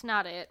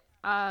it.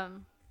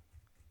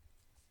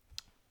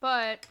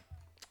 But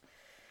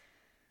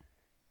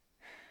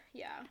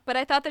yeah. But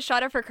I thought the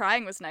shot of her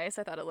crying was nice.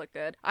 I thought it looked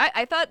good.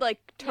 I thought,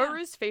 like,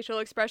 Toru's facial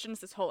expressions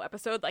this whole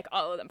episode, like,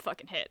 all of them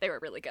fucking hit. They were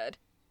really good.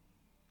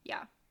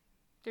 Yeah.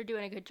 They're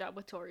doing a good job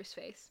with Toru's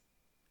face.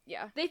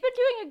 Yeah. They've been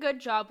doing a good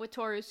job with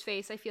Toru's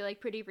face, I feel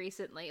like, pretty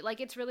recently. Like,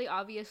 it's really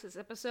obvious this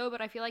episode,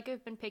 but I feel like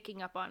I've been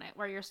picking up on it,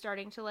 where you're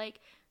starting to, like,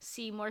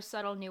 see more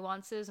subtle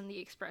nuances in the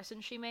expression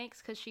she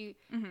makes, because she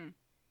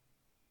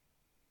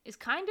is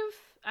kind of,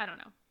 I don't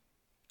know.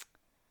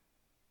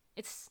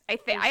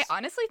 I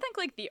honestly think,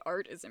 like, the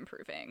art is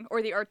improving,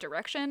 or the art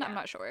direction. Yeah. I'm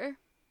not sure.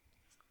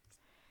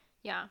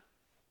 Yeah.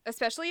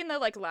 Especially in the,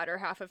 like, latter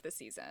half of the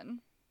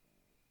season.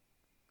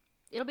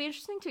 It'll be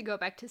interesting to go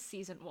back to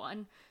season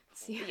 1.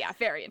 See. Yeah,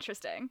 very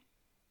interesting.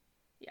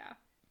 Yeah.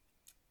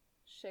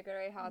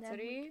 Shigure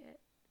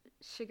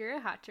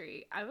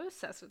Hatori. I'm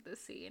obsessed with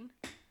this scene.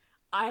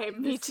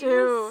 Me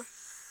too.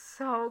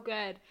 So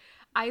good.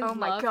 I Oh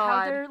my love how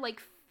God. they're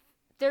like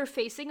they're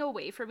facing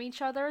away from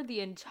each other the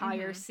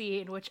entire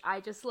scene, which I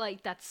just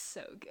like. That's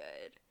so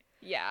good.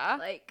 Yeah.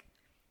 Like,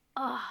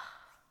 oh,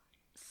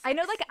 I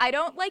know, like, I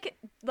don't, like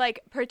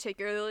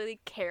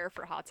particularly care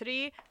for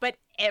Hatori, but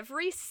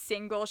every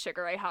single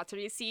Sugar Ray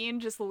Hatori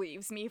scene just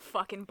leaves me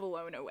fucking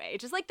blown away.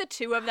 Just, like, the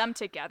two of them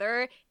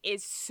together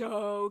is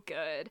so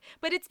good.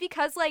 But it's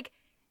because, like,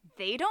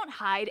 they don't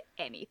hide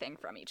anything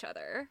from each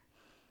other.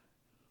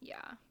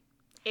 yeah.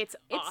 It's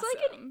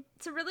awesome.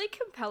 It's a really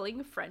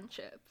compelling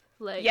friendship.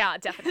 Like, yeah,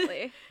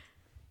 definitely.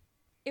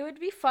 It would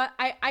be fun.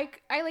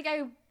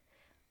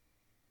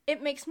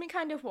 It makes me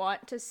kind of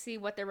want to see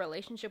what their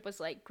relationship was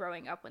like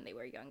growing up when they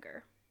were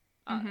younger.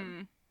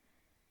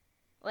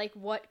 Like,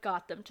 what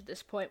got them to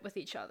this point with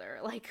each other?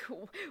 Like,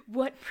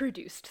 what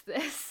produced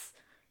this?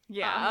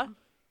 Yeah.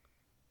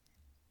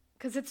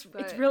 Because it's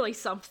really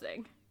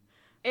something.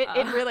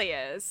 It really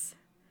is.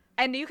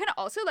 And you can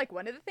also, like,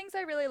 one of the things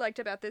I really liked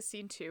about this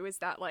scene, too, is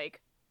that,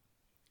 like,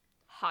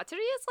 Hatori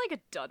is, like,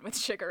 done with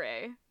Sugar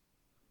Ray.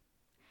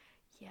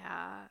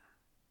 Yeah.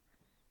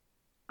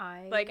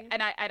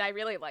 I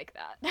really like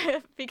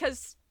that.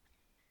 Because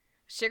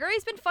Sugar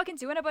Ray's been fucking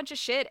doing a bunch of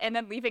shit and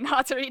then leaving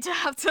Hatori to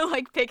have to,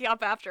 like, pick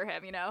up after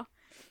him, you know?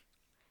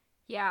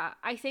 Yeah,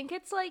 I think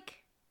it's,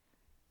 like,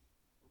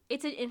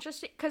 it's an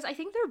interesting, because I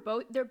think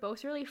they're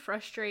both really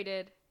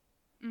frustrated.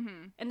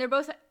 And they're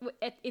both,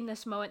 in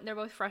this moment, they're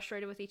both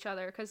frustrated with each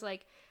other, because,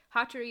 like,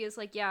 Hatori is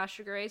like, yeah,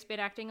 Sugar Ray's been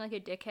acting like a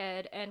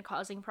dickhead and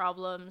causing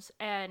problems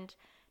and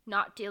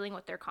not dealing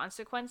with their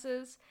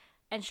consequences.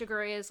 And Sugar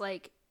Ray is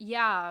like,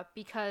 yeah,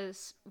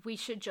 because we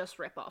should just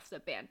rip off the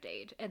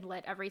Band-Aid and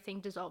let everything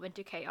dissolve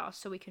into chaos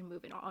so we can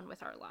move on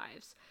with our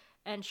lives.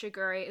 And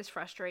Sugar Ray is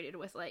frustrated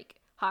with, like,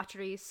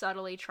 Hatori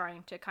subtly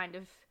trying to kind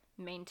of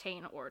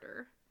maintain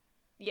order.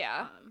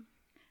 Yeah.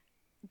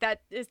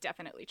 That is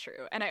definitely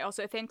true. And I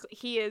also think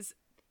he is,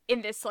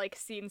 in this, like,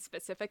 scene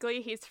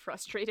specifically, he's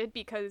frustrated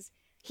because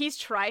he's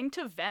trying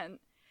to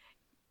vent.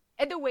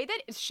 And the way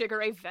that Sugar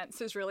Ray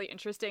vents is really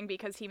interesting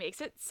because he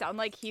makes it sound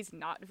like he's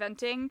not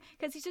venting,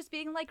 because he's just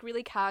being, like,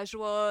 really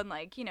casual and,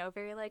 like, you know,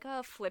 very, like,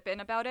 flippant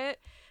about it.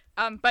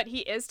 But he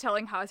is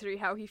telling Hatori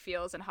how he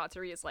feels, and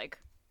Hatori is like,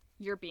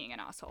 you're being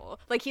an asshole.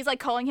 Like, he's, like,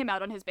 calling him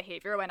out on his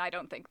behavior when I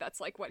don't think that's,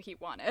 like, what he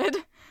wanted.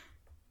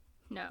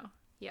 No.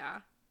 Yeah.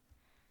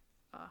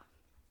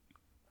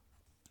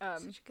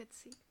 Such a good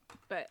scene.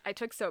 But I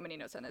took so many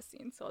notes on this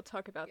scene, so I'll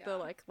talk about the,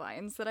 like,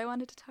 lines that I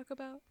wanted to talk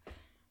about.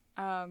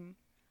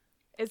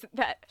 Is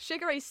that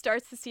Sugar Ray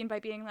starts the scene by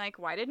being like,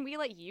 why didn't we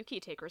let Yuki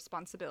take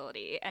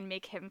responsibility and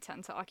make him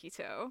tend to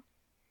Akito?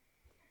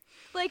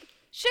 Like,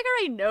 Sugar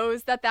Ray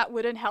knows that that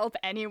wouldn't help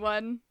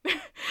anyone. He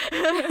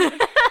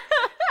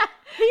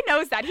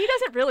knows that. He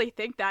doesn't really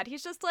think that.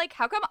 He's just like,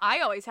 how come I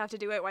always have to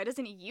do it? Why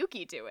doesn't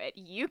Yuki do it?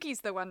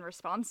 Yuki's the one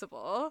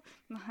responsible.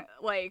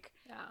 Like,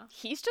 yeah.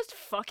 He's just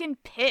fucking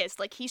pissed.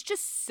 Like, he's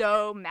just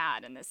so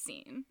mad in this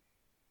scene.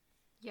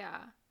 Yeah.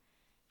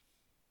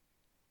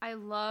 I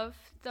love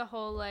the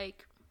whole,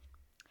 like,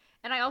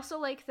 and I also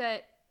like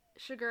that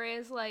Sugar Ray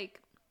is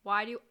like,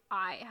 why do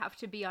I have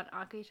to be on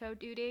Akito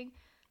duty?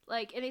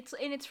 Like, and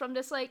it's from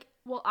this, like,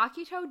 well,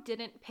 Akito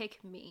didn't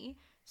pick me,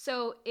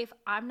 so if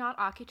I'm not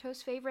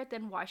Akito's favorite,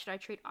 then why should I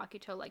treat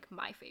Akito like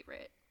my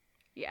favorite?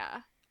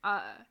 Yeah.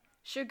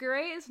 Sugar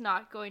Ray is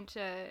not going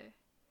to...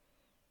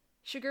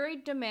 Sugar Ray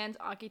demands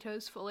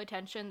Akito's full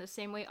attention the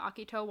same way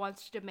Akito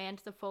wants to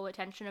demand the full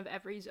attention of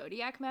every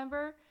Zodiac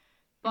member,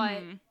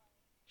 but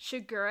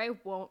Sugar Ray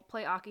won't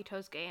play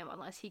Akito's game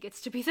unless he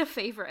gets to be the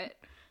favorite.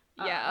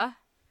 Yeah.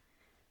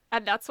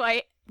 And that's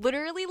why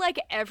literally, like,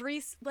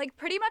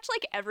 pretty much,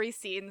 like, every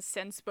scene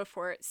since the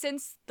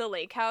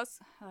lake house,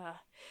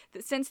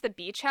 since the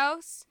beach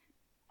house,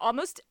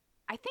 almost,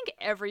 I think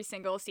every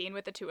single scene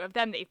with the two of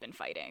them, they've been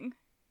fighting.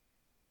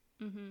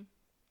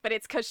 But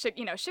it's because,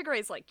 you know, Sugar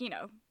Ray's, like, you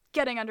know,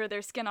 getting under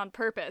their skin on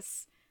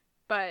purpose,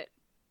 but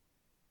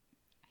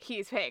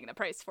he's paying the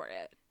price for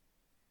it.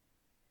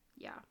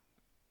 Yeah.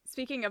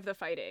 Speaking of the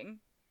fighting,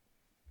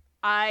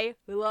 I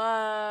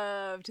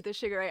loved the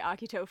Sugar Ray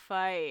Akito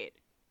fight.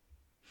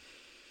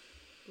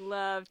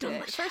 Loved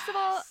it. First of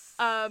all,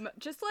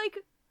 just like,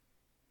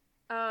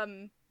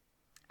 I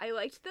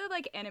liked the,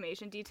 like,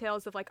 animation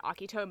details of, like,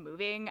 Akito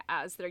moving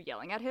as they're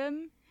yelling at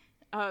him.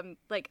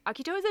 Like,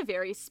 Akito has a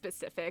very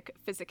specific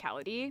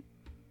physicality,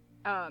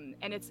 and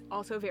it's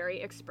also very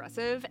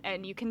expressive,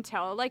 and you can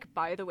tell, like,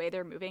 by the way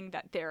they're moving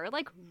that they're,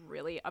 like,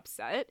 really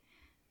upset.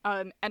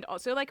 And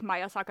also, like,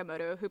 Maya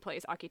Sakamoto, who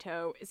plays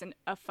Akito, isn't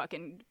a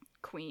fucking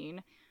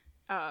queen.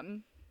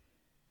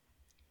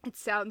 It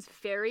sounds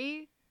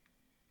very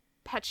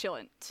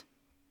petulant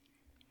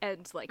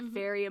and, like,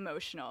 very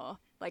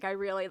emotional. Like, I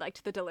really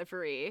liked the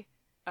delivery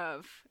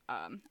of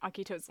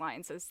Akito's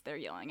lines as they're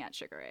yelling at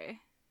Sugar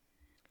Ray.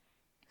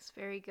 It's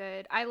very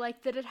good. I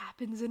like that it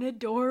happens in a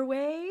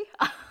doorway.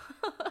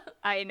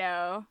 I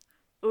know.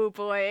 Ooh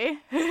boy.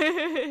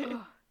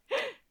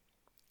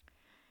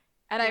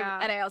 And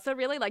I also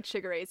really liked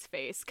Sugar Ray's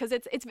face, because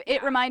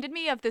it reminded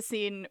me of the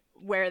scene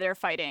where they're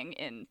fighting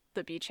in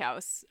the beach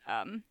house.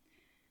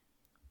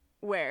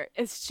 where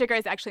Shigure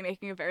is actually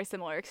making a very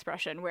similar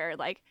expression where,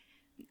 like,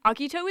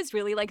 Akito is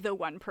really, like, the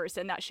one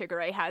person that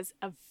Shigure has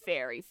a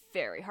very,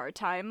 very hard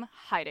time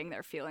hiding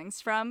his feelings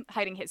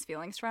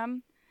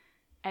from.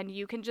 And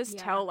you can just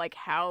tell, like,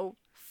 how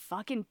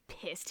fucking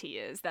pissed he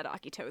is that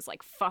Akito is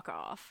like, fuck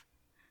off.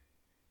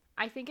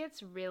 I think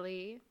it's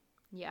really,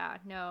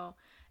 no.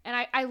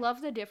 And I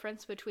love the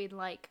difference between,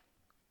 like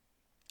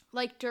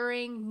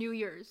during New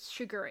Year's,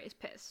 Shigure is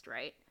pissed,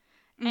 right?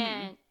 Mm-hmm.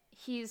 And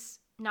he's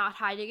not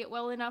hiding it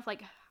well enough.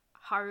 Like,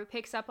 Haru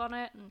picks up on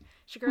it, and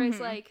Shigure is,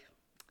 like,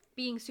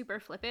 being super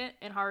flippant,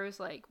 and Haru's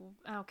like,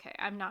 okay,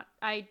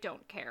 I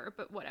don't care,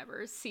 but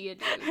whatever, see you,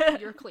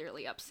 dude. You're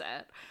clearly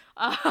upset.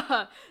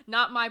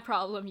 Not my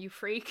problem, you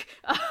freak.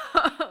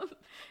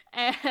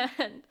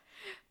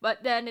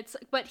 But then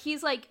but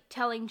he's, like,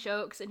 telling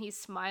jokes, and he's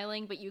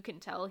smiling, but you can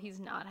tell he's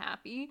not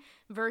happy,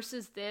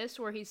 versus this,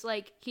 where he's,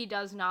 like,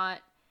 he's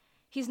not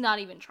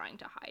even trying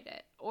to hide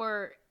it,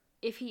 or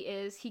if he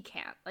is, he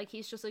can't, like,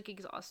 he's just, like,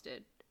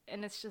 exhausted,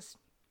 and it's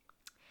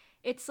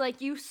like,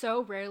 you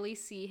so rarely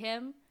see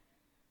him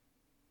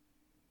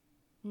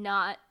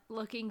not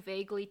looking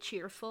vaguely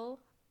cheerful,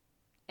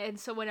 and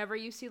so whenever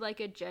you see, like,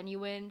 a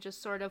genuine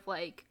just sort of,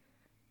 like,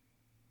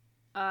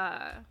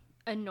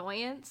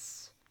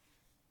 annoyance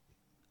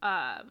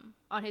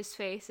on his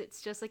face,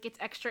 it's just, like, it's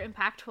extra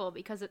impactful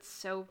because it's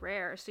so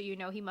rare, so you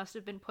know he must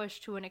have been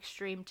pushed to an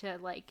extreme to,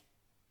 like,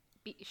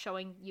 be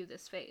showing you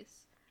this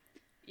face.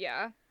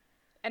 Yeah.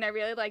 And I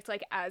really liked,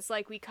 like, as,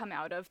 like, we come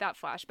out of that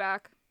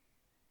flashback,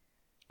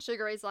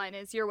 Shigure's line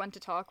is, "You're one to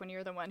talk when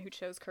you're the one who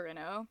chose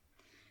Kureno."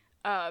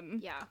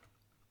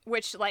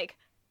 Which, like,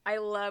 I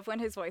love when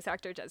his voice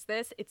actor does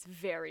this. It's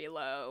very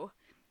low.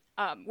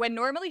 When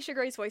normally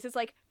Shigure's voice is,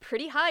 like,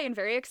 pretty high and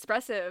very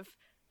expressive.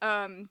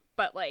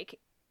 But, like,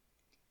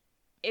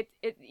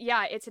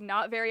 it's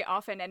not very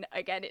often. And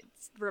again,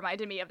 it's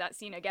reminded me of that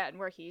scene again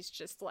where he's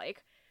just,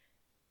 like,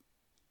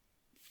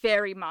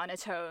 very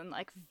monotone,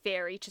 like,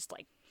 very just,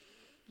 like,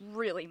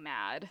 really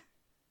mad.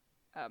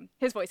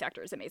 His voice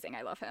actor is amazing.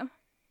 I love him.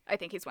 I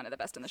think he's one of the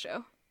best in the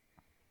show.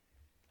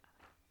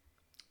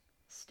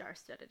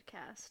 Star-studded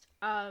cast.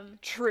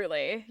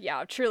 Truly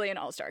an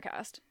all-star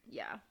cast.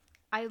 Yeah.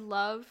 I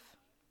love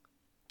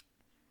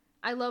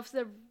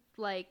the,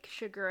 like,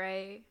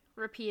 Shigure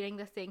repeating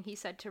the thing he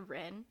said to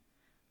Rin.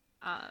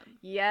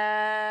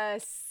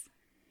 Yes.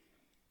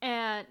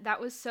 And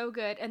that was so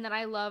good. And then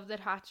I love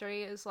that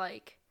Hatori is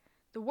like,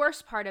 the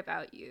worst part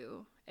about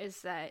you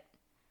is that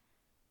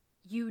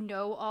you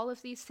know all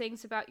of these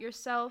things about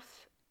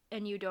yourself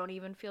and you don't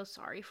even feel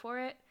sorry for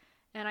it.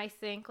 And I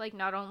think, like,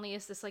 not only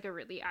is this, like, a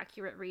really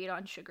accurate read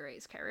on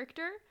Shigure's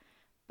character,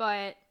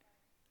 but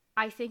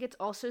I think it's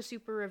also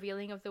super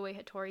revealing of the way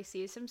Hatori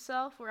sees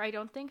himself, where I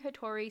don't think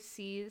Hatori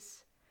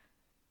sees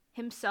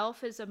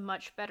himself as a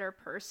much better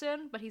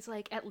person, but he's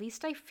like, at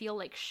least I feel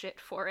like shit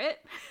for it.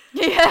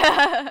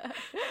 Yeah.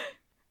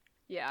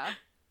 Yeah.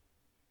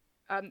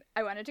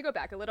 I wanted to go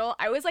back a little.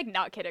 I was, like,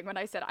 not kidding when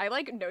I said I,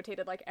 like,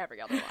 notated, like,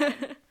 every other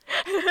line.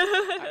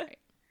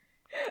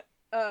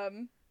 All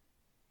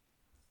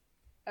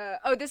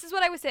right. This is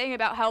what I was saying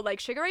about how, like,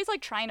 Shigure's,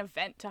 like, trying to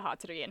vent to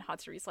Hatori, and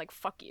Hatori's like,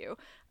 fuck you.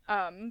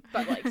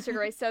 But, like,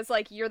 Shigure says,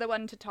 like, you're the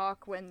one to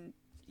talk when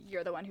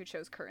you're the one who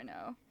chose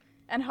Kureno.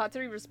 And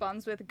Hatori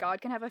responds with, God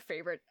can have a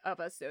favorite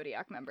of us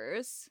Zodiac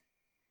members.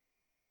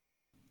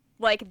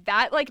 Like,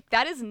 that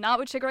is not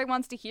what Shigure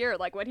wants to hear.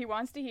 Like, what he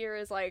wants to hear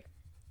is, like,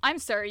 I'm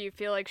sorry you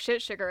feel like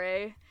shit,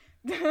 Shigure.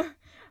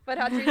 But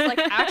Hatori's like,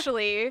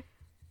 actually,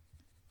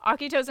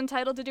 Akito's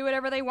entitled to do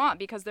whatever they want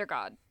because they're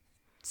God.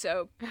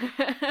 So,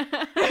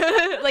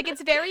 like,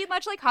 it's very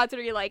much like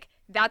Hatori, like,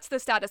 that's the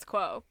status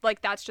quo.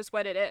 Like, that's just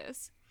what it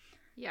is.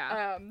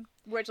 Yeah.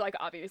 Which, like,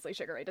 obviously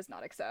Shigure does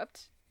not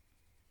accept.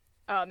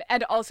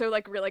 And also,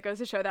 like, really goes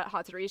to show that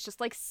Hatori is just,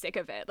 like, sick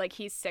of it. Like,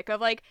 he's sick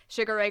of, like,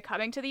 Shigure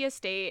coming to the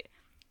estate,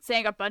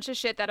 saying a bunch of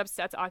shit that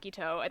upsets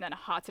Akito, and then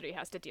Hatori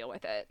has to deal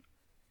with it.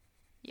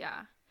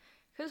 Yeah.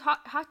 Because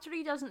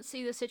Hatori doesn't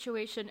see the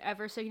situation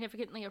ever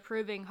significantly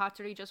improving.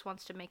 Hatori just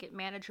wants to make it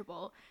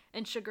manageable.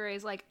 And Shigure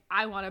is like,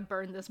 I want to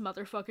burn this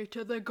motherfucker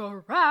to the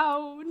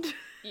ground.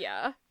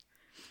 Yeah.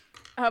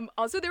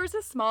 Also, there was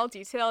a small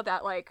detail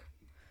that, like...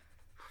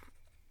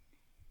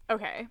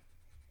 Okay.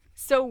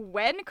 So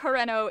when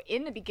Kureno,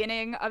 in the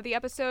beginning of the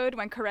episode,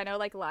 when Kureno,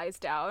 like, lies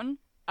down,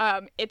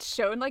 it's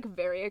shown, like,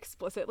 very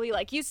explicitly.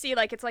 Like, you see,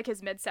 like, it's, like,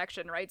 his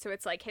midsection, right? So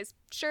it's, like, his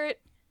shirt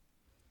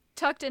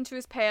tucked into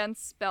his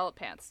pants, belt,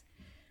 pants.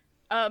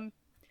 And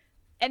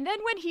then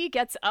when he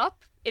gets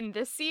up in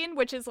this scene,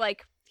 which is,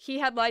 like, he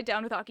had lied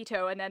down with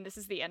Akito, and then this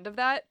is the end of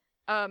that,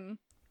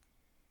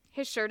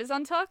 his shirt is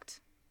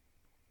untucked.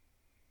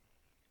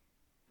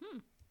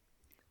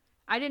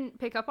 I didn't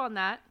pick up on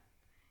that.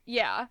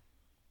 Yeah.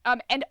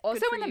 And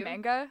also in the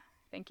manga,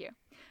 thank you.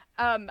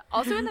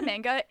 Also in the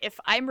manga, if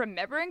I'm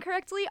remembering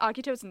correctly,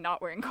 Akito's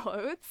not wearing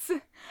clothes.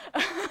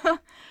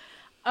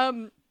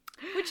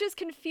 Which is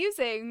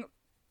confusing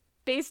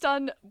based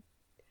on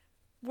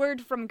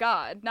word from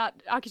God,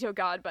 not Akito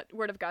God, but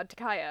word of God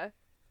Takaya.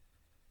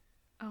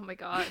 Oh my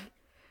god.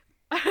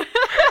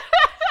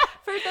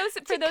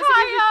 For those of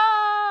you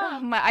oh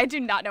my, I do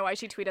not know why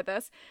she tweeted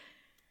this.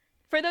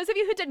 For those of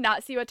you who did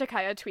not see what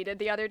Takaya tweeted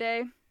the other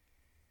day,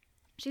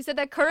 she said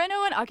that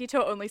Kureno and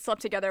Akito only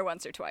slept together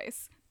once or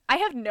twice. I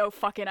have no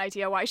fucking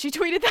idea why she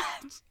tweeted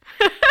that.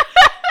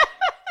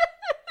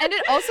 And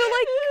it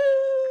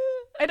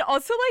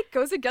also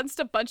goes against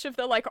a bunch of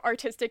the like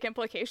artistic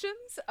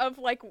implications of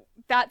like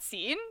that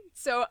scene.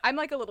 So I'm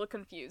like a little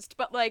confused.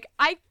 But like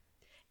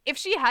if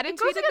she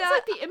hadn't tweeted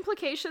that, like the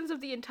implications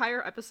of the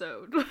entire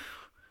episode.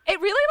 It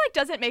really like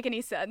doesn't make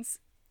any sense.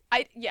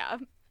 I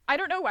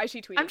don't know why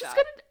she tweeted that.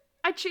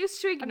 I choose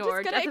to ignore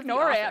it.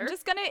 I'm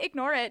just gonna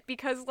ignore it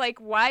because like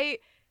why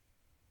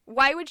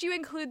would you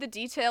include the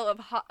detail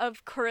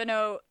of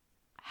Kureno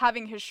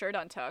having his shirt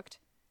untucked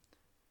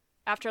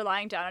after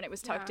lying down and it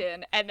was tucked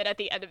in, and then at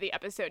the end of the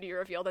episode you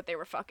reveal that they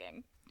were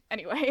fucking.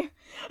 Anyway.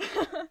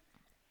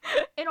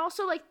 And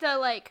also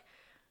like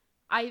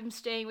I'm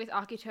staying with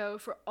Akito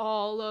for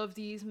all of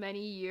these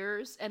many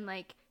years and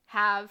like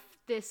have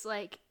this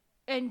like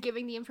and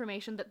giving the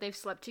information that they've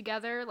slept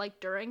together like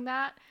during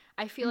that,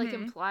 I feel like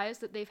implies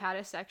that they've had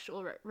a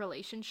sexual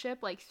relationship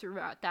like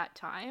throughout that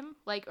time,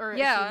 like, or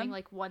assuming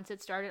like once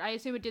it started. I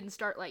assume it didn't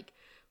start like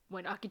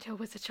when Akito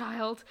was a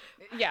child.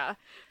 Yeah.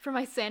 For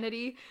my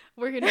sanity,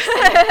 we're gonna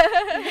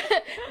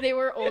say they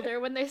were older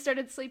when they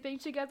started sleeping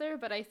together,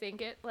 but I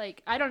think it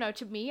like, I don't know,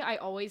 to me I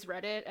always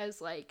read it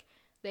as like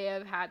they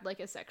have had like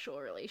a sexual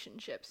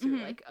relationship through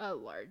like a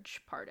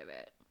large part of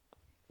it.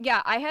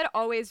 Yeah, I had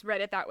always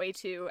read it that way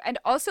too. And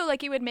also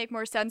like it would make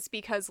more sense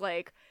because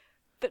like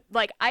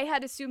I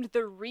had assumed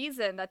the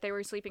reason that they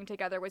were sleeping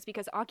together was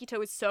because Akito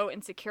was so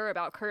insecure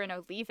about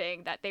Kureno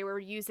leaving that they were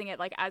using it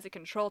like as a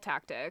control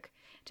tactic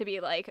to be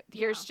like,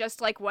 here's just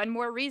like one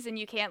more reason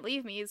you can't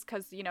leave me is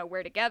because, you know,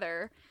 we're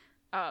together,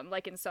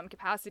 like in some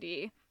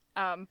capacity.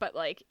 But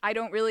like I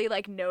don't really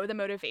like know the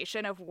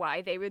motivation of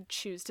why they would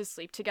choose to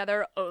sleep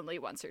together only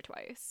once or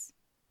twice.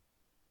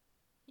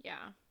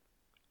 Yeah.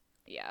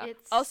 Yeah.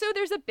 Also,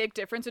 there's a big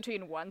difference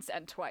between once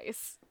and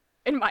twice,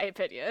 in my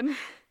opinion.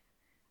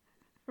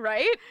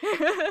 Right?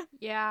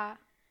 Yeah.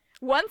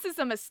 Once is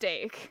a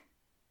mistake.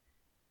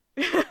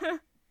 I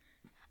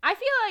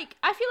feel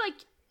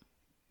like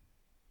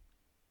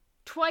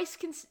twice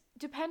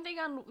depending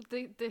on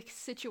the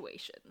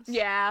situations.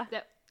 Yeah.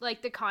 That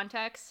like the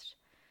context.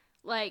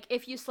 Like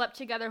if you slept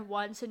together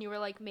once and you were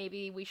like,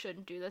 maybe we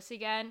shouldn't do this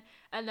again,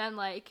 and then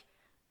like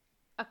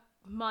a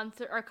month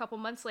or a couple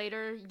months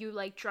later you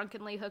like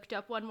drunkenly hooked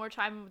up one more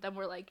time, then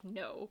we're like,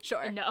 no,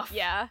 sure, enough.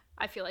 Yeah.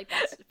 I feel like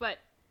that's but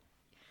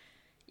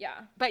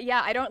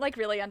yeah, I don't like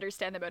really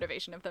understand the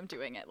motivation of them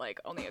doing it like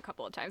only a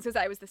couple of times because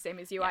I was the same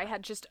as you. Yeah. I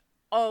had just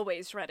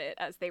always read it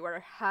as they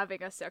were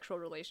having a sexual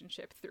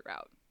relationship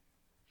throughout.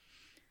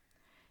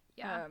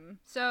 Yeah.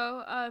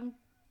 So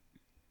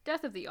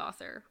death of the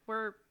author.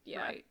 We're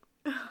right.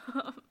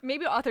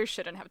 Maybe authors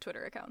shouldn't have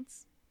Twitter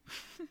accounts.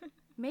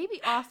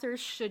 Maybe authors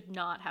should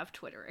not have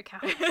Twitter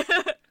accounts.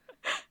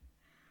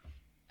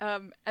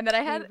 And then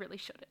I They really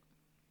shouldn't.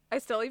 I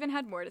still even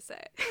had more to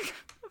say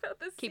about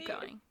this. Keep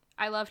going.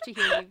 I love to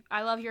hear you.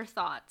 I love your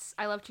thoughts.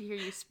 I love to hear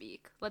you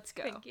speak. Let's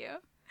go. Thank you.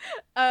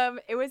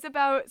 It was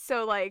about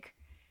so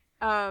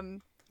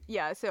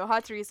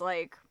Hatsuri's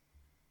like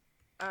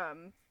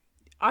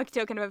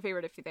Akito can have a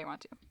favorite if they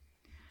want to.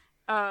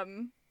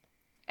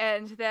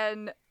 And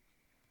then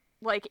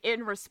like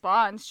in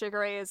response,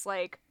 Shigure is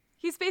like,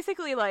 he's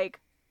basically like,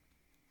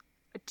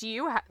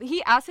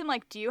 he asked him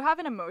like, do you have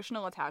an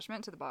emotional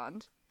attachment to the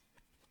bond?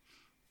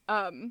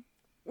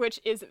 Which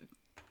is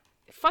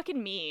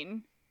fucking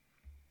mean,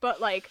 but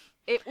like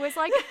it was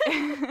like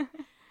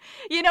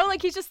you know,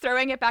 like he's just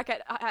throwing it back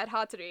at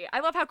Hatsuri. I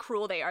love how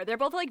cruel they are. They're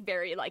both like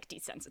very like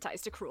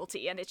desensitized to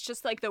cruelty, and it's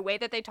just like the way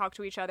that they talk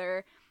to each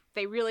other.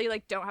 They really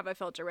like don't have a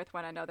filter with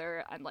one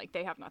another, and like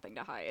they have nothing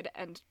to hide,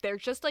 and they're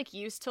just like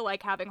used to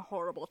like having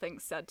horrible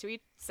things said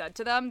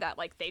to them that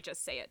like they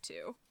just say it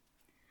too.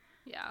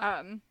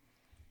 Yeah.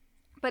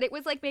 But it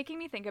was like making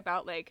me think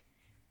about like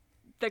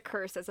the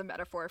curse as a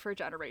metaphor for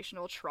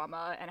generational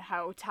trauma and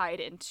how tied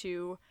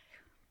into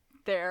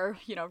their,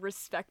 you know,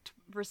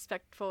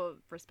 respectful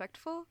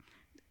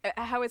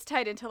how it's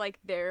tied into like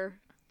their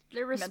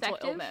mental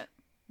illness,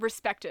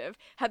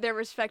 had their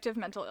respective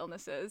mental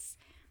illnesses,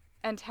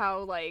 and how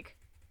like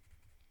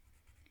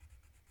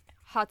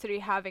Hatsuri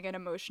having an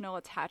emotional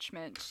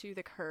attachment to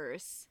the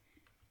curse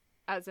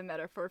as a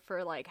metaphor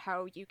for like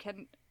how you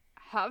can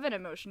have an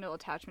emotional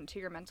attachment to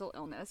your mental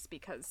illness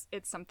because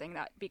it's something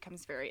that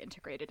becomes very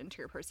integrated into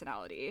your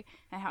personality,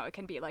 and how it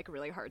can be like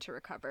really hard to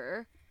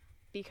recover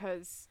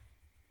because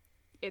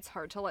it's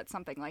hard to let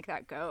something like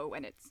that go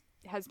when it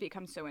has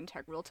become so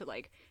integral to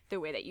like the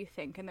way that you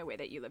think and the way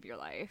that you live your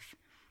life.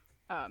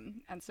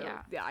 And so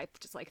yeah, I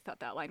just like thought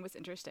that line was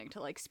interesting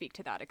to like speak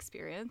to that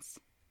experience.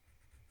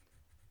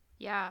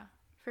 Yeah,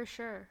 for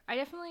sure.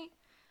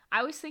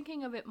 I was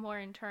thinking of it more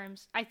in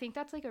terms, I think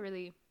that's like a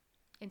really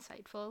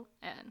insightful,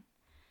 and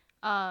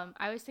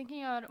I was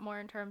thinking about it more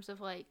in terms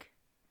of like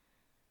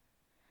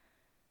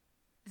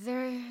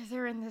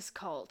they're in this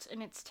cult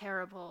and it's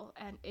terrible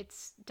and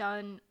it's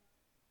done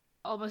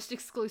almost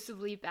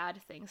exclusively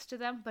bad things to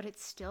them, but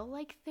it's still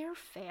like their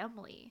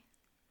family.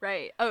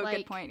 Right. Oh, like,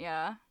 good point,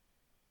 yeah.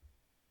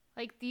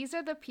 Like, these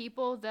are the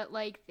people that,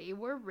 like, they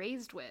were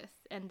raised with,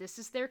 and this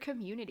is their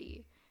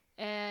community.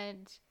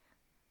 And,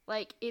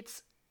 like,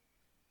 it's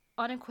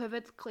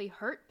unequivocally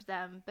hurt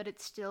them, but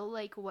it's still,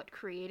 like, what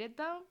created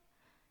them.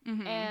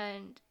 Mm-hmm.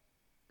 And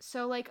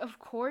so, like, of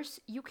course,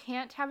 you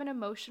can't have an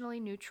emotionally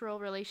neutral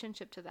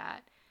relationship to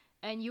that.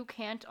 And you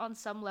can't, on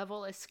some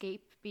level,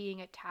 escape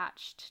being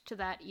attached to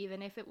that,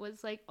 even if it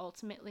was, like,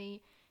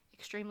 ultimately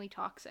extremely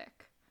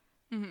toxic.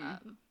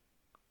 Mm-hmm.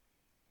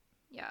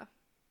 Yeah.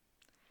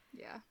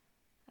 Yeah.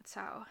 That's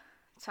how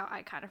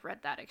I kind of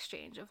read that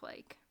exchange of,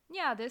 like,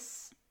 yeah,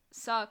 this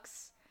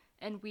sucks,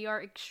 and we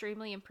are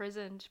extremely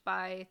imprisoned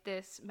by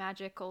this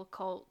magical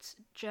cult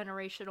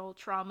generational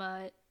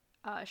trauma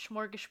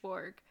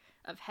smorgasbord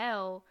of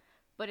hell,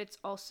 but it's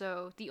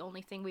also the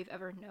only thing we've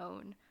ever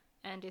known,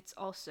 and it's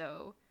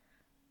also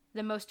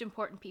the most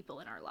important people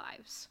in our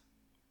lives.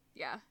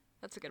 Yeah,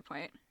 that's a good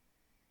point.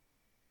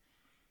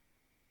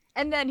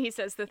 And then he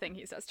says the thing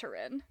he says to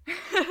Rin.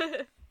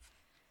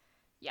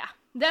 Yeah.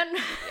 Then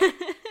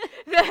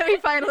Then we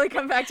finally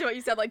come back to what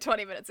you said like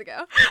 20 minutes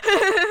ago.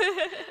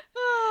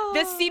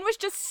 This scene was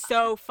just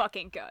so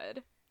fucking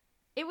good.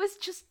 It was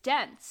just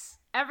dense.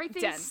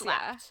 Everything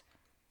slapped.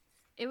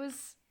 Yeah.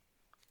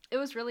 It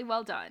was really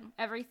well done.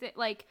 Everything,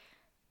 like,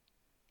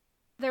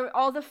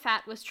 all the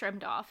fat was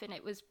trimmed off, and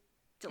it was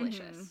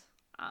delicious.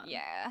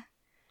 Yeah.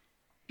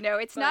 No,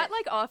 it's not,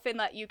 like, often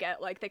that you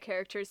get, like, the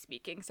characters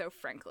speaking so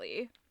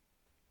frankly.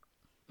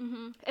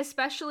 Mm-hmm.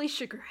 Especially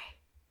Shigure.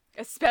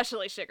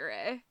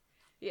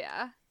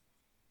 Yeah.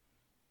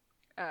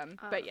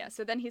 But yeah,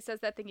 so then he says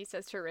that thing he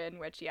says to Rin,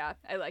 which, yeah,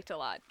 I liked a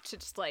lot. To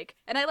just, like,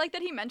 and I like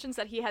that he mentions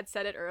that he had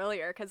said it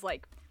earlier, because,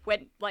 like,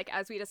 when, like,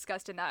 as we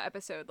discussed in that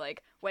episode,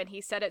 like, when he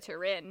said it to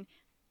Rin,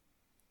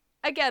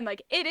 again,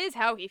 like, it is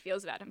how he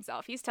feels about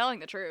himself. He's telling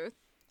the truth.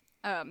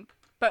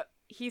 But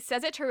he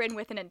says it to Rin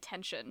with an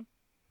intention.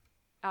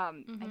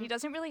 And he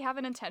doesn't really have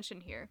an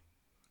intention here.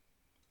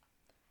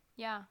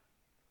 Yeah.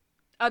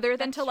 Other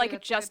than to,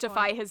 like,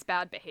 justify his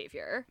bad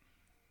behavior.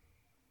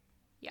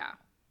 Yeah.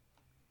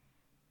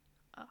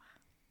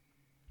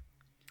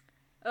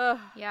 Ugh.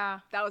 Yeah.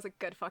 That was a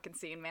good fucking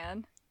scene,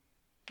 man.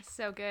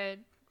 So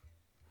good.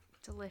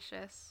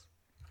 Delicious.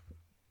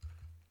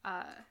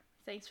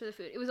 Thanks for the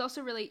food. It was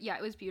also really,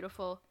 it was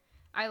beautiful.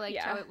 I liked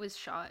how it was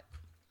shot.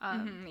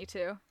 Me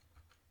too.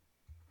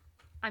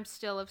 I'm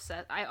still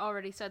obsessed. I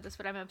already said this,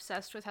 but I'm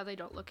obsessed with how they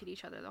don't look at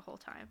each other the whole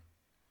time.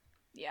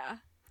 Yeah,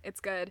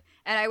 it's good.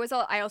 And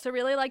I also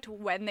really liked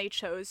when they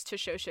chose to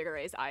show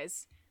Shigure's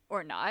eyes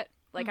or not.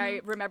 Like,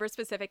 I remember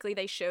specifically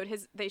they showed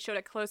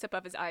a close-up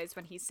of his eyes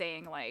when he's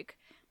saying, like,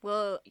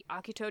 well,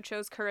 Akito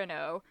chose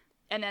Kureno,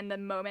 and then the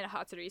moment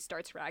Hatsuri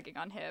starts ragging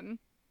on him,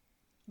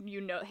 you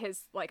know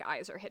his, like,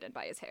 eyes are hidden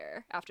by his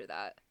hair after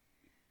that.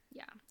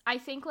 Yeah. I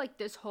think, like,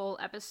 this whole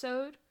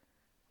episode,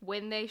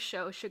 when they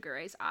show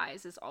Shigure's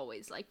eyes is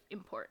always, like,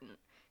 important,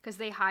 because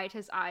they hide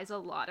his eyes a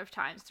lot of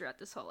times throughout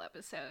this whole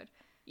episode.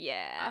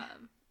 Yeah.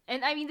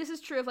 And I mean, this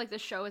is true of, like, the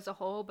show as a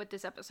whole, but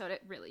this episode,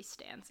 it really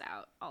stands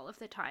out. All of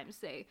the times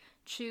they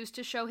choose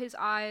to show his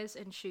eyes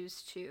and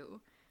choose to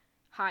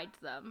hide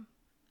them.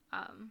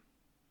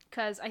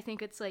 Because I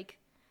think it's, like,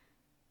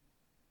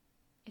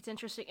 it's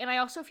interesting. And I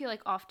also feel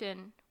like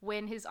often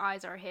when his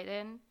eyes are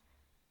hidden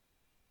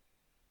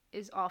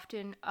is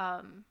often,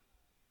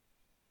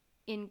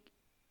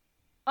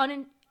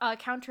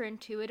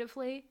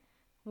 counterintuitively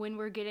when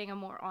we're getting a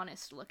more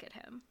honest look at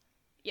him.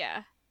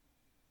 Yeah.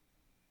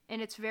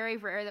 And it's very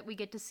rare that we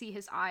get to see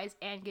his eyes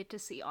and get to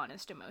see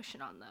honest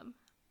emotion on them.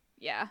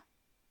 Yeah.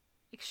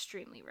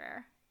 Extremely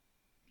rare.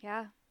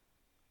 Yeah.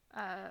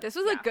 This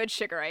was a good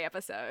Shigure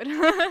episode.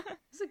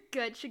 This is a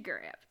good Shigure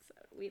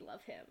episode. We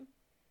love him.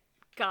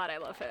 God, I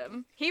love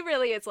him. He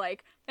really is,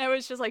 like, I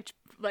was just,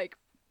 like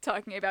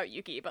talking about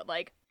Yuki, but,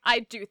 like,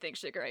 I do think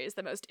Shigure is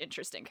the most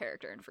interesting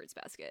character in Fruits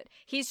Basket.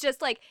 He's just,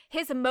 like,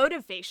 his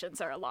motivations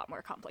are a lot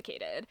more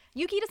complicated.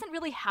 Yuki doesn't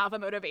really have a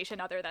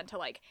motivation other than to,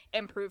 like,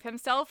 improve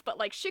himself, but,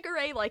 like,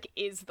 Shigure, like,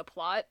 is the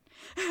plot.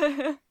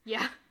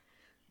 Yeah.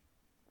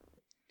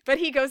 But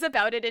he goes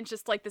about it in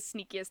just, like, the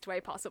sneakiest way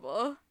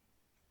possible.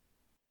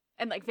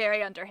 And, like,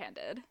 very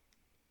underhanded.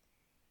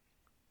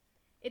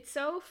 It's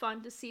so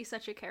fun to see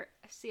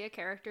see a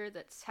character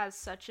that has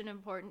such an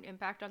important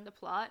impact on the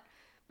plot,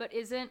 but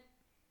isn't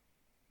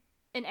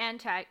an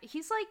antagonist.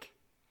 He's, like,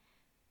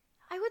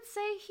 I would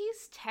say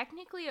he's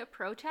technically a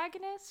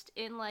protagonist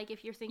in, like,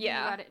 if you're thinking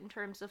about it in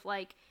terms of,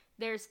 like,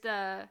 there's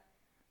the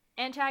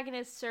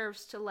antagonist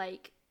serves to,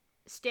 like,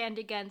 stand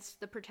against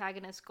the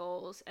protagonist's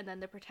goals, and then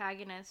the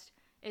protagonist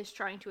is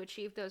trying to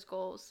achieve those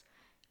goals.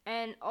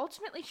 And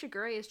ultimately,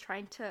 Shigure is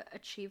trying to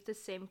achieve the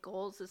same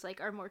goals as, like,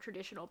 our more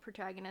traditional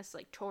protagonists,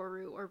 like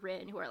Toru or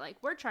Rin, who are like,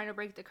 we're trying to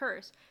break the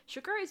curse.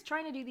 Shigure is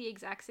trying to do the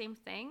exact same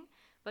thing,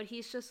 but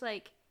he's just,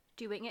 like,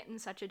 doing it in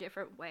such a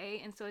different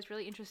way. And so it's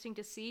really interesting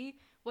to see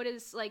what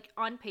is, like,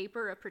 on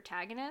paper a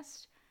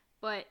protagonist,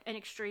 but an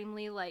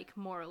extremely, like,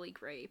 morally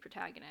gray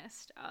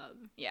protagonist.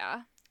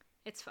 Yeah.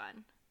 It's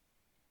fun.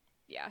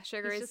 Yeah,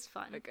 Sugar He's is just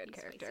fun. a good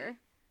He's character. spicy.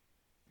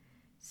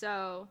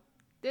 So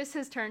this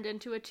has turned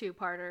into a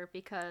two-parter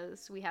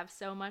because we have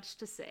so much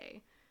to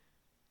say.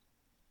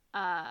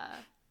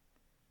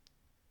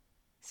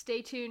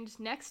 Stay tuned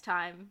next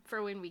time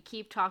for when we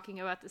keep talking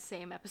about the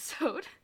same episode.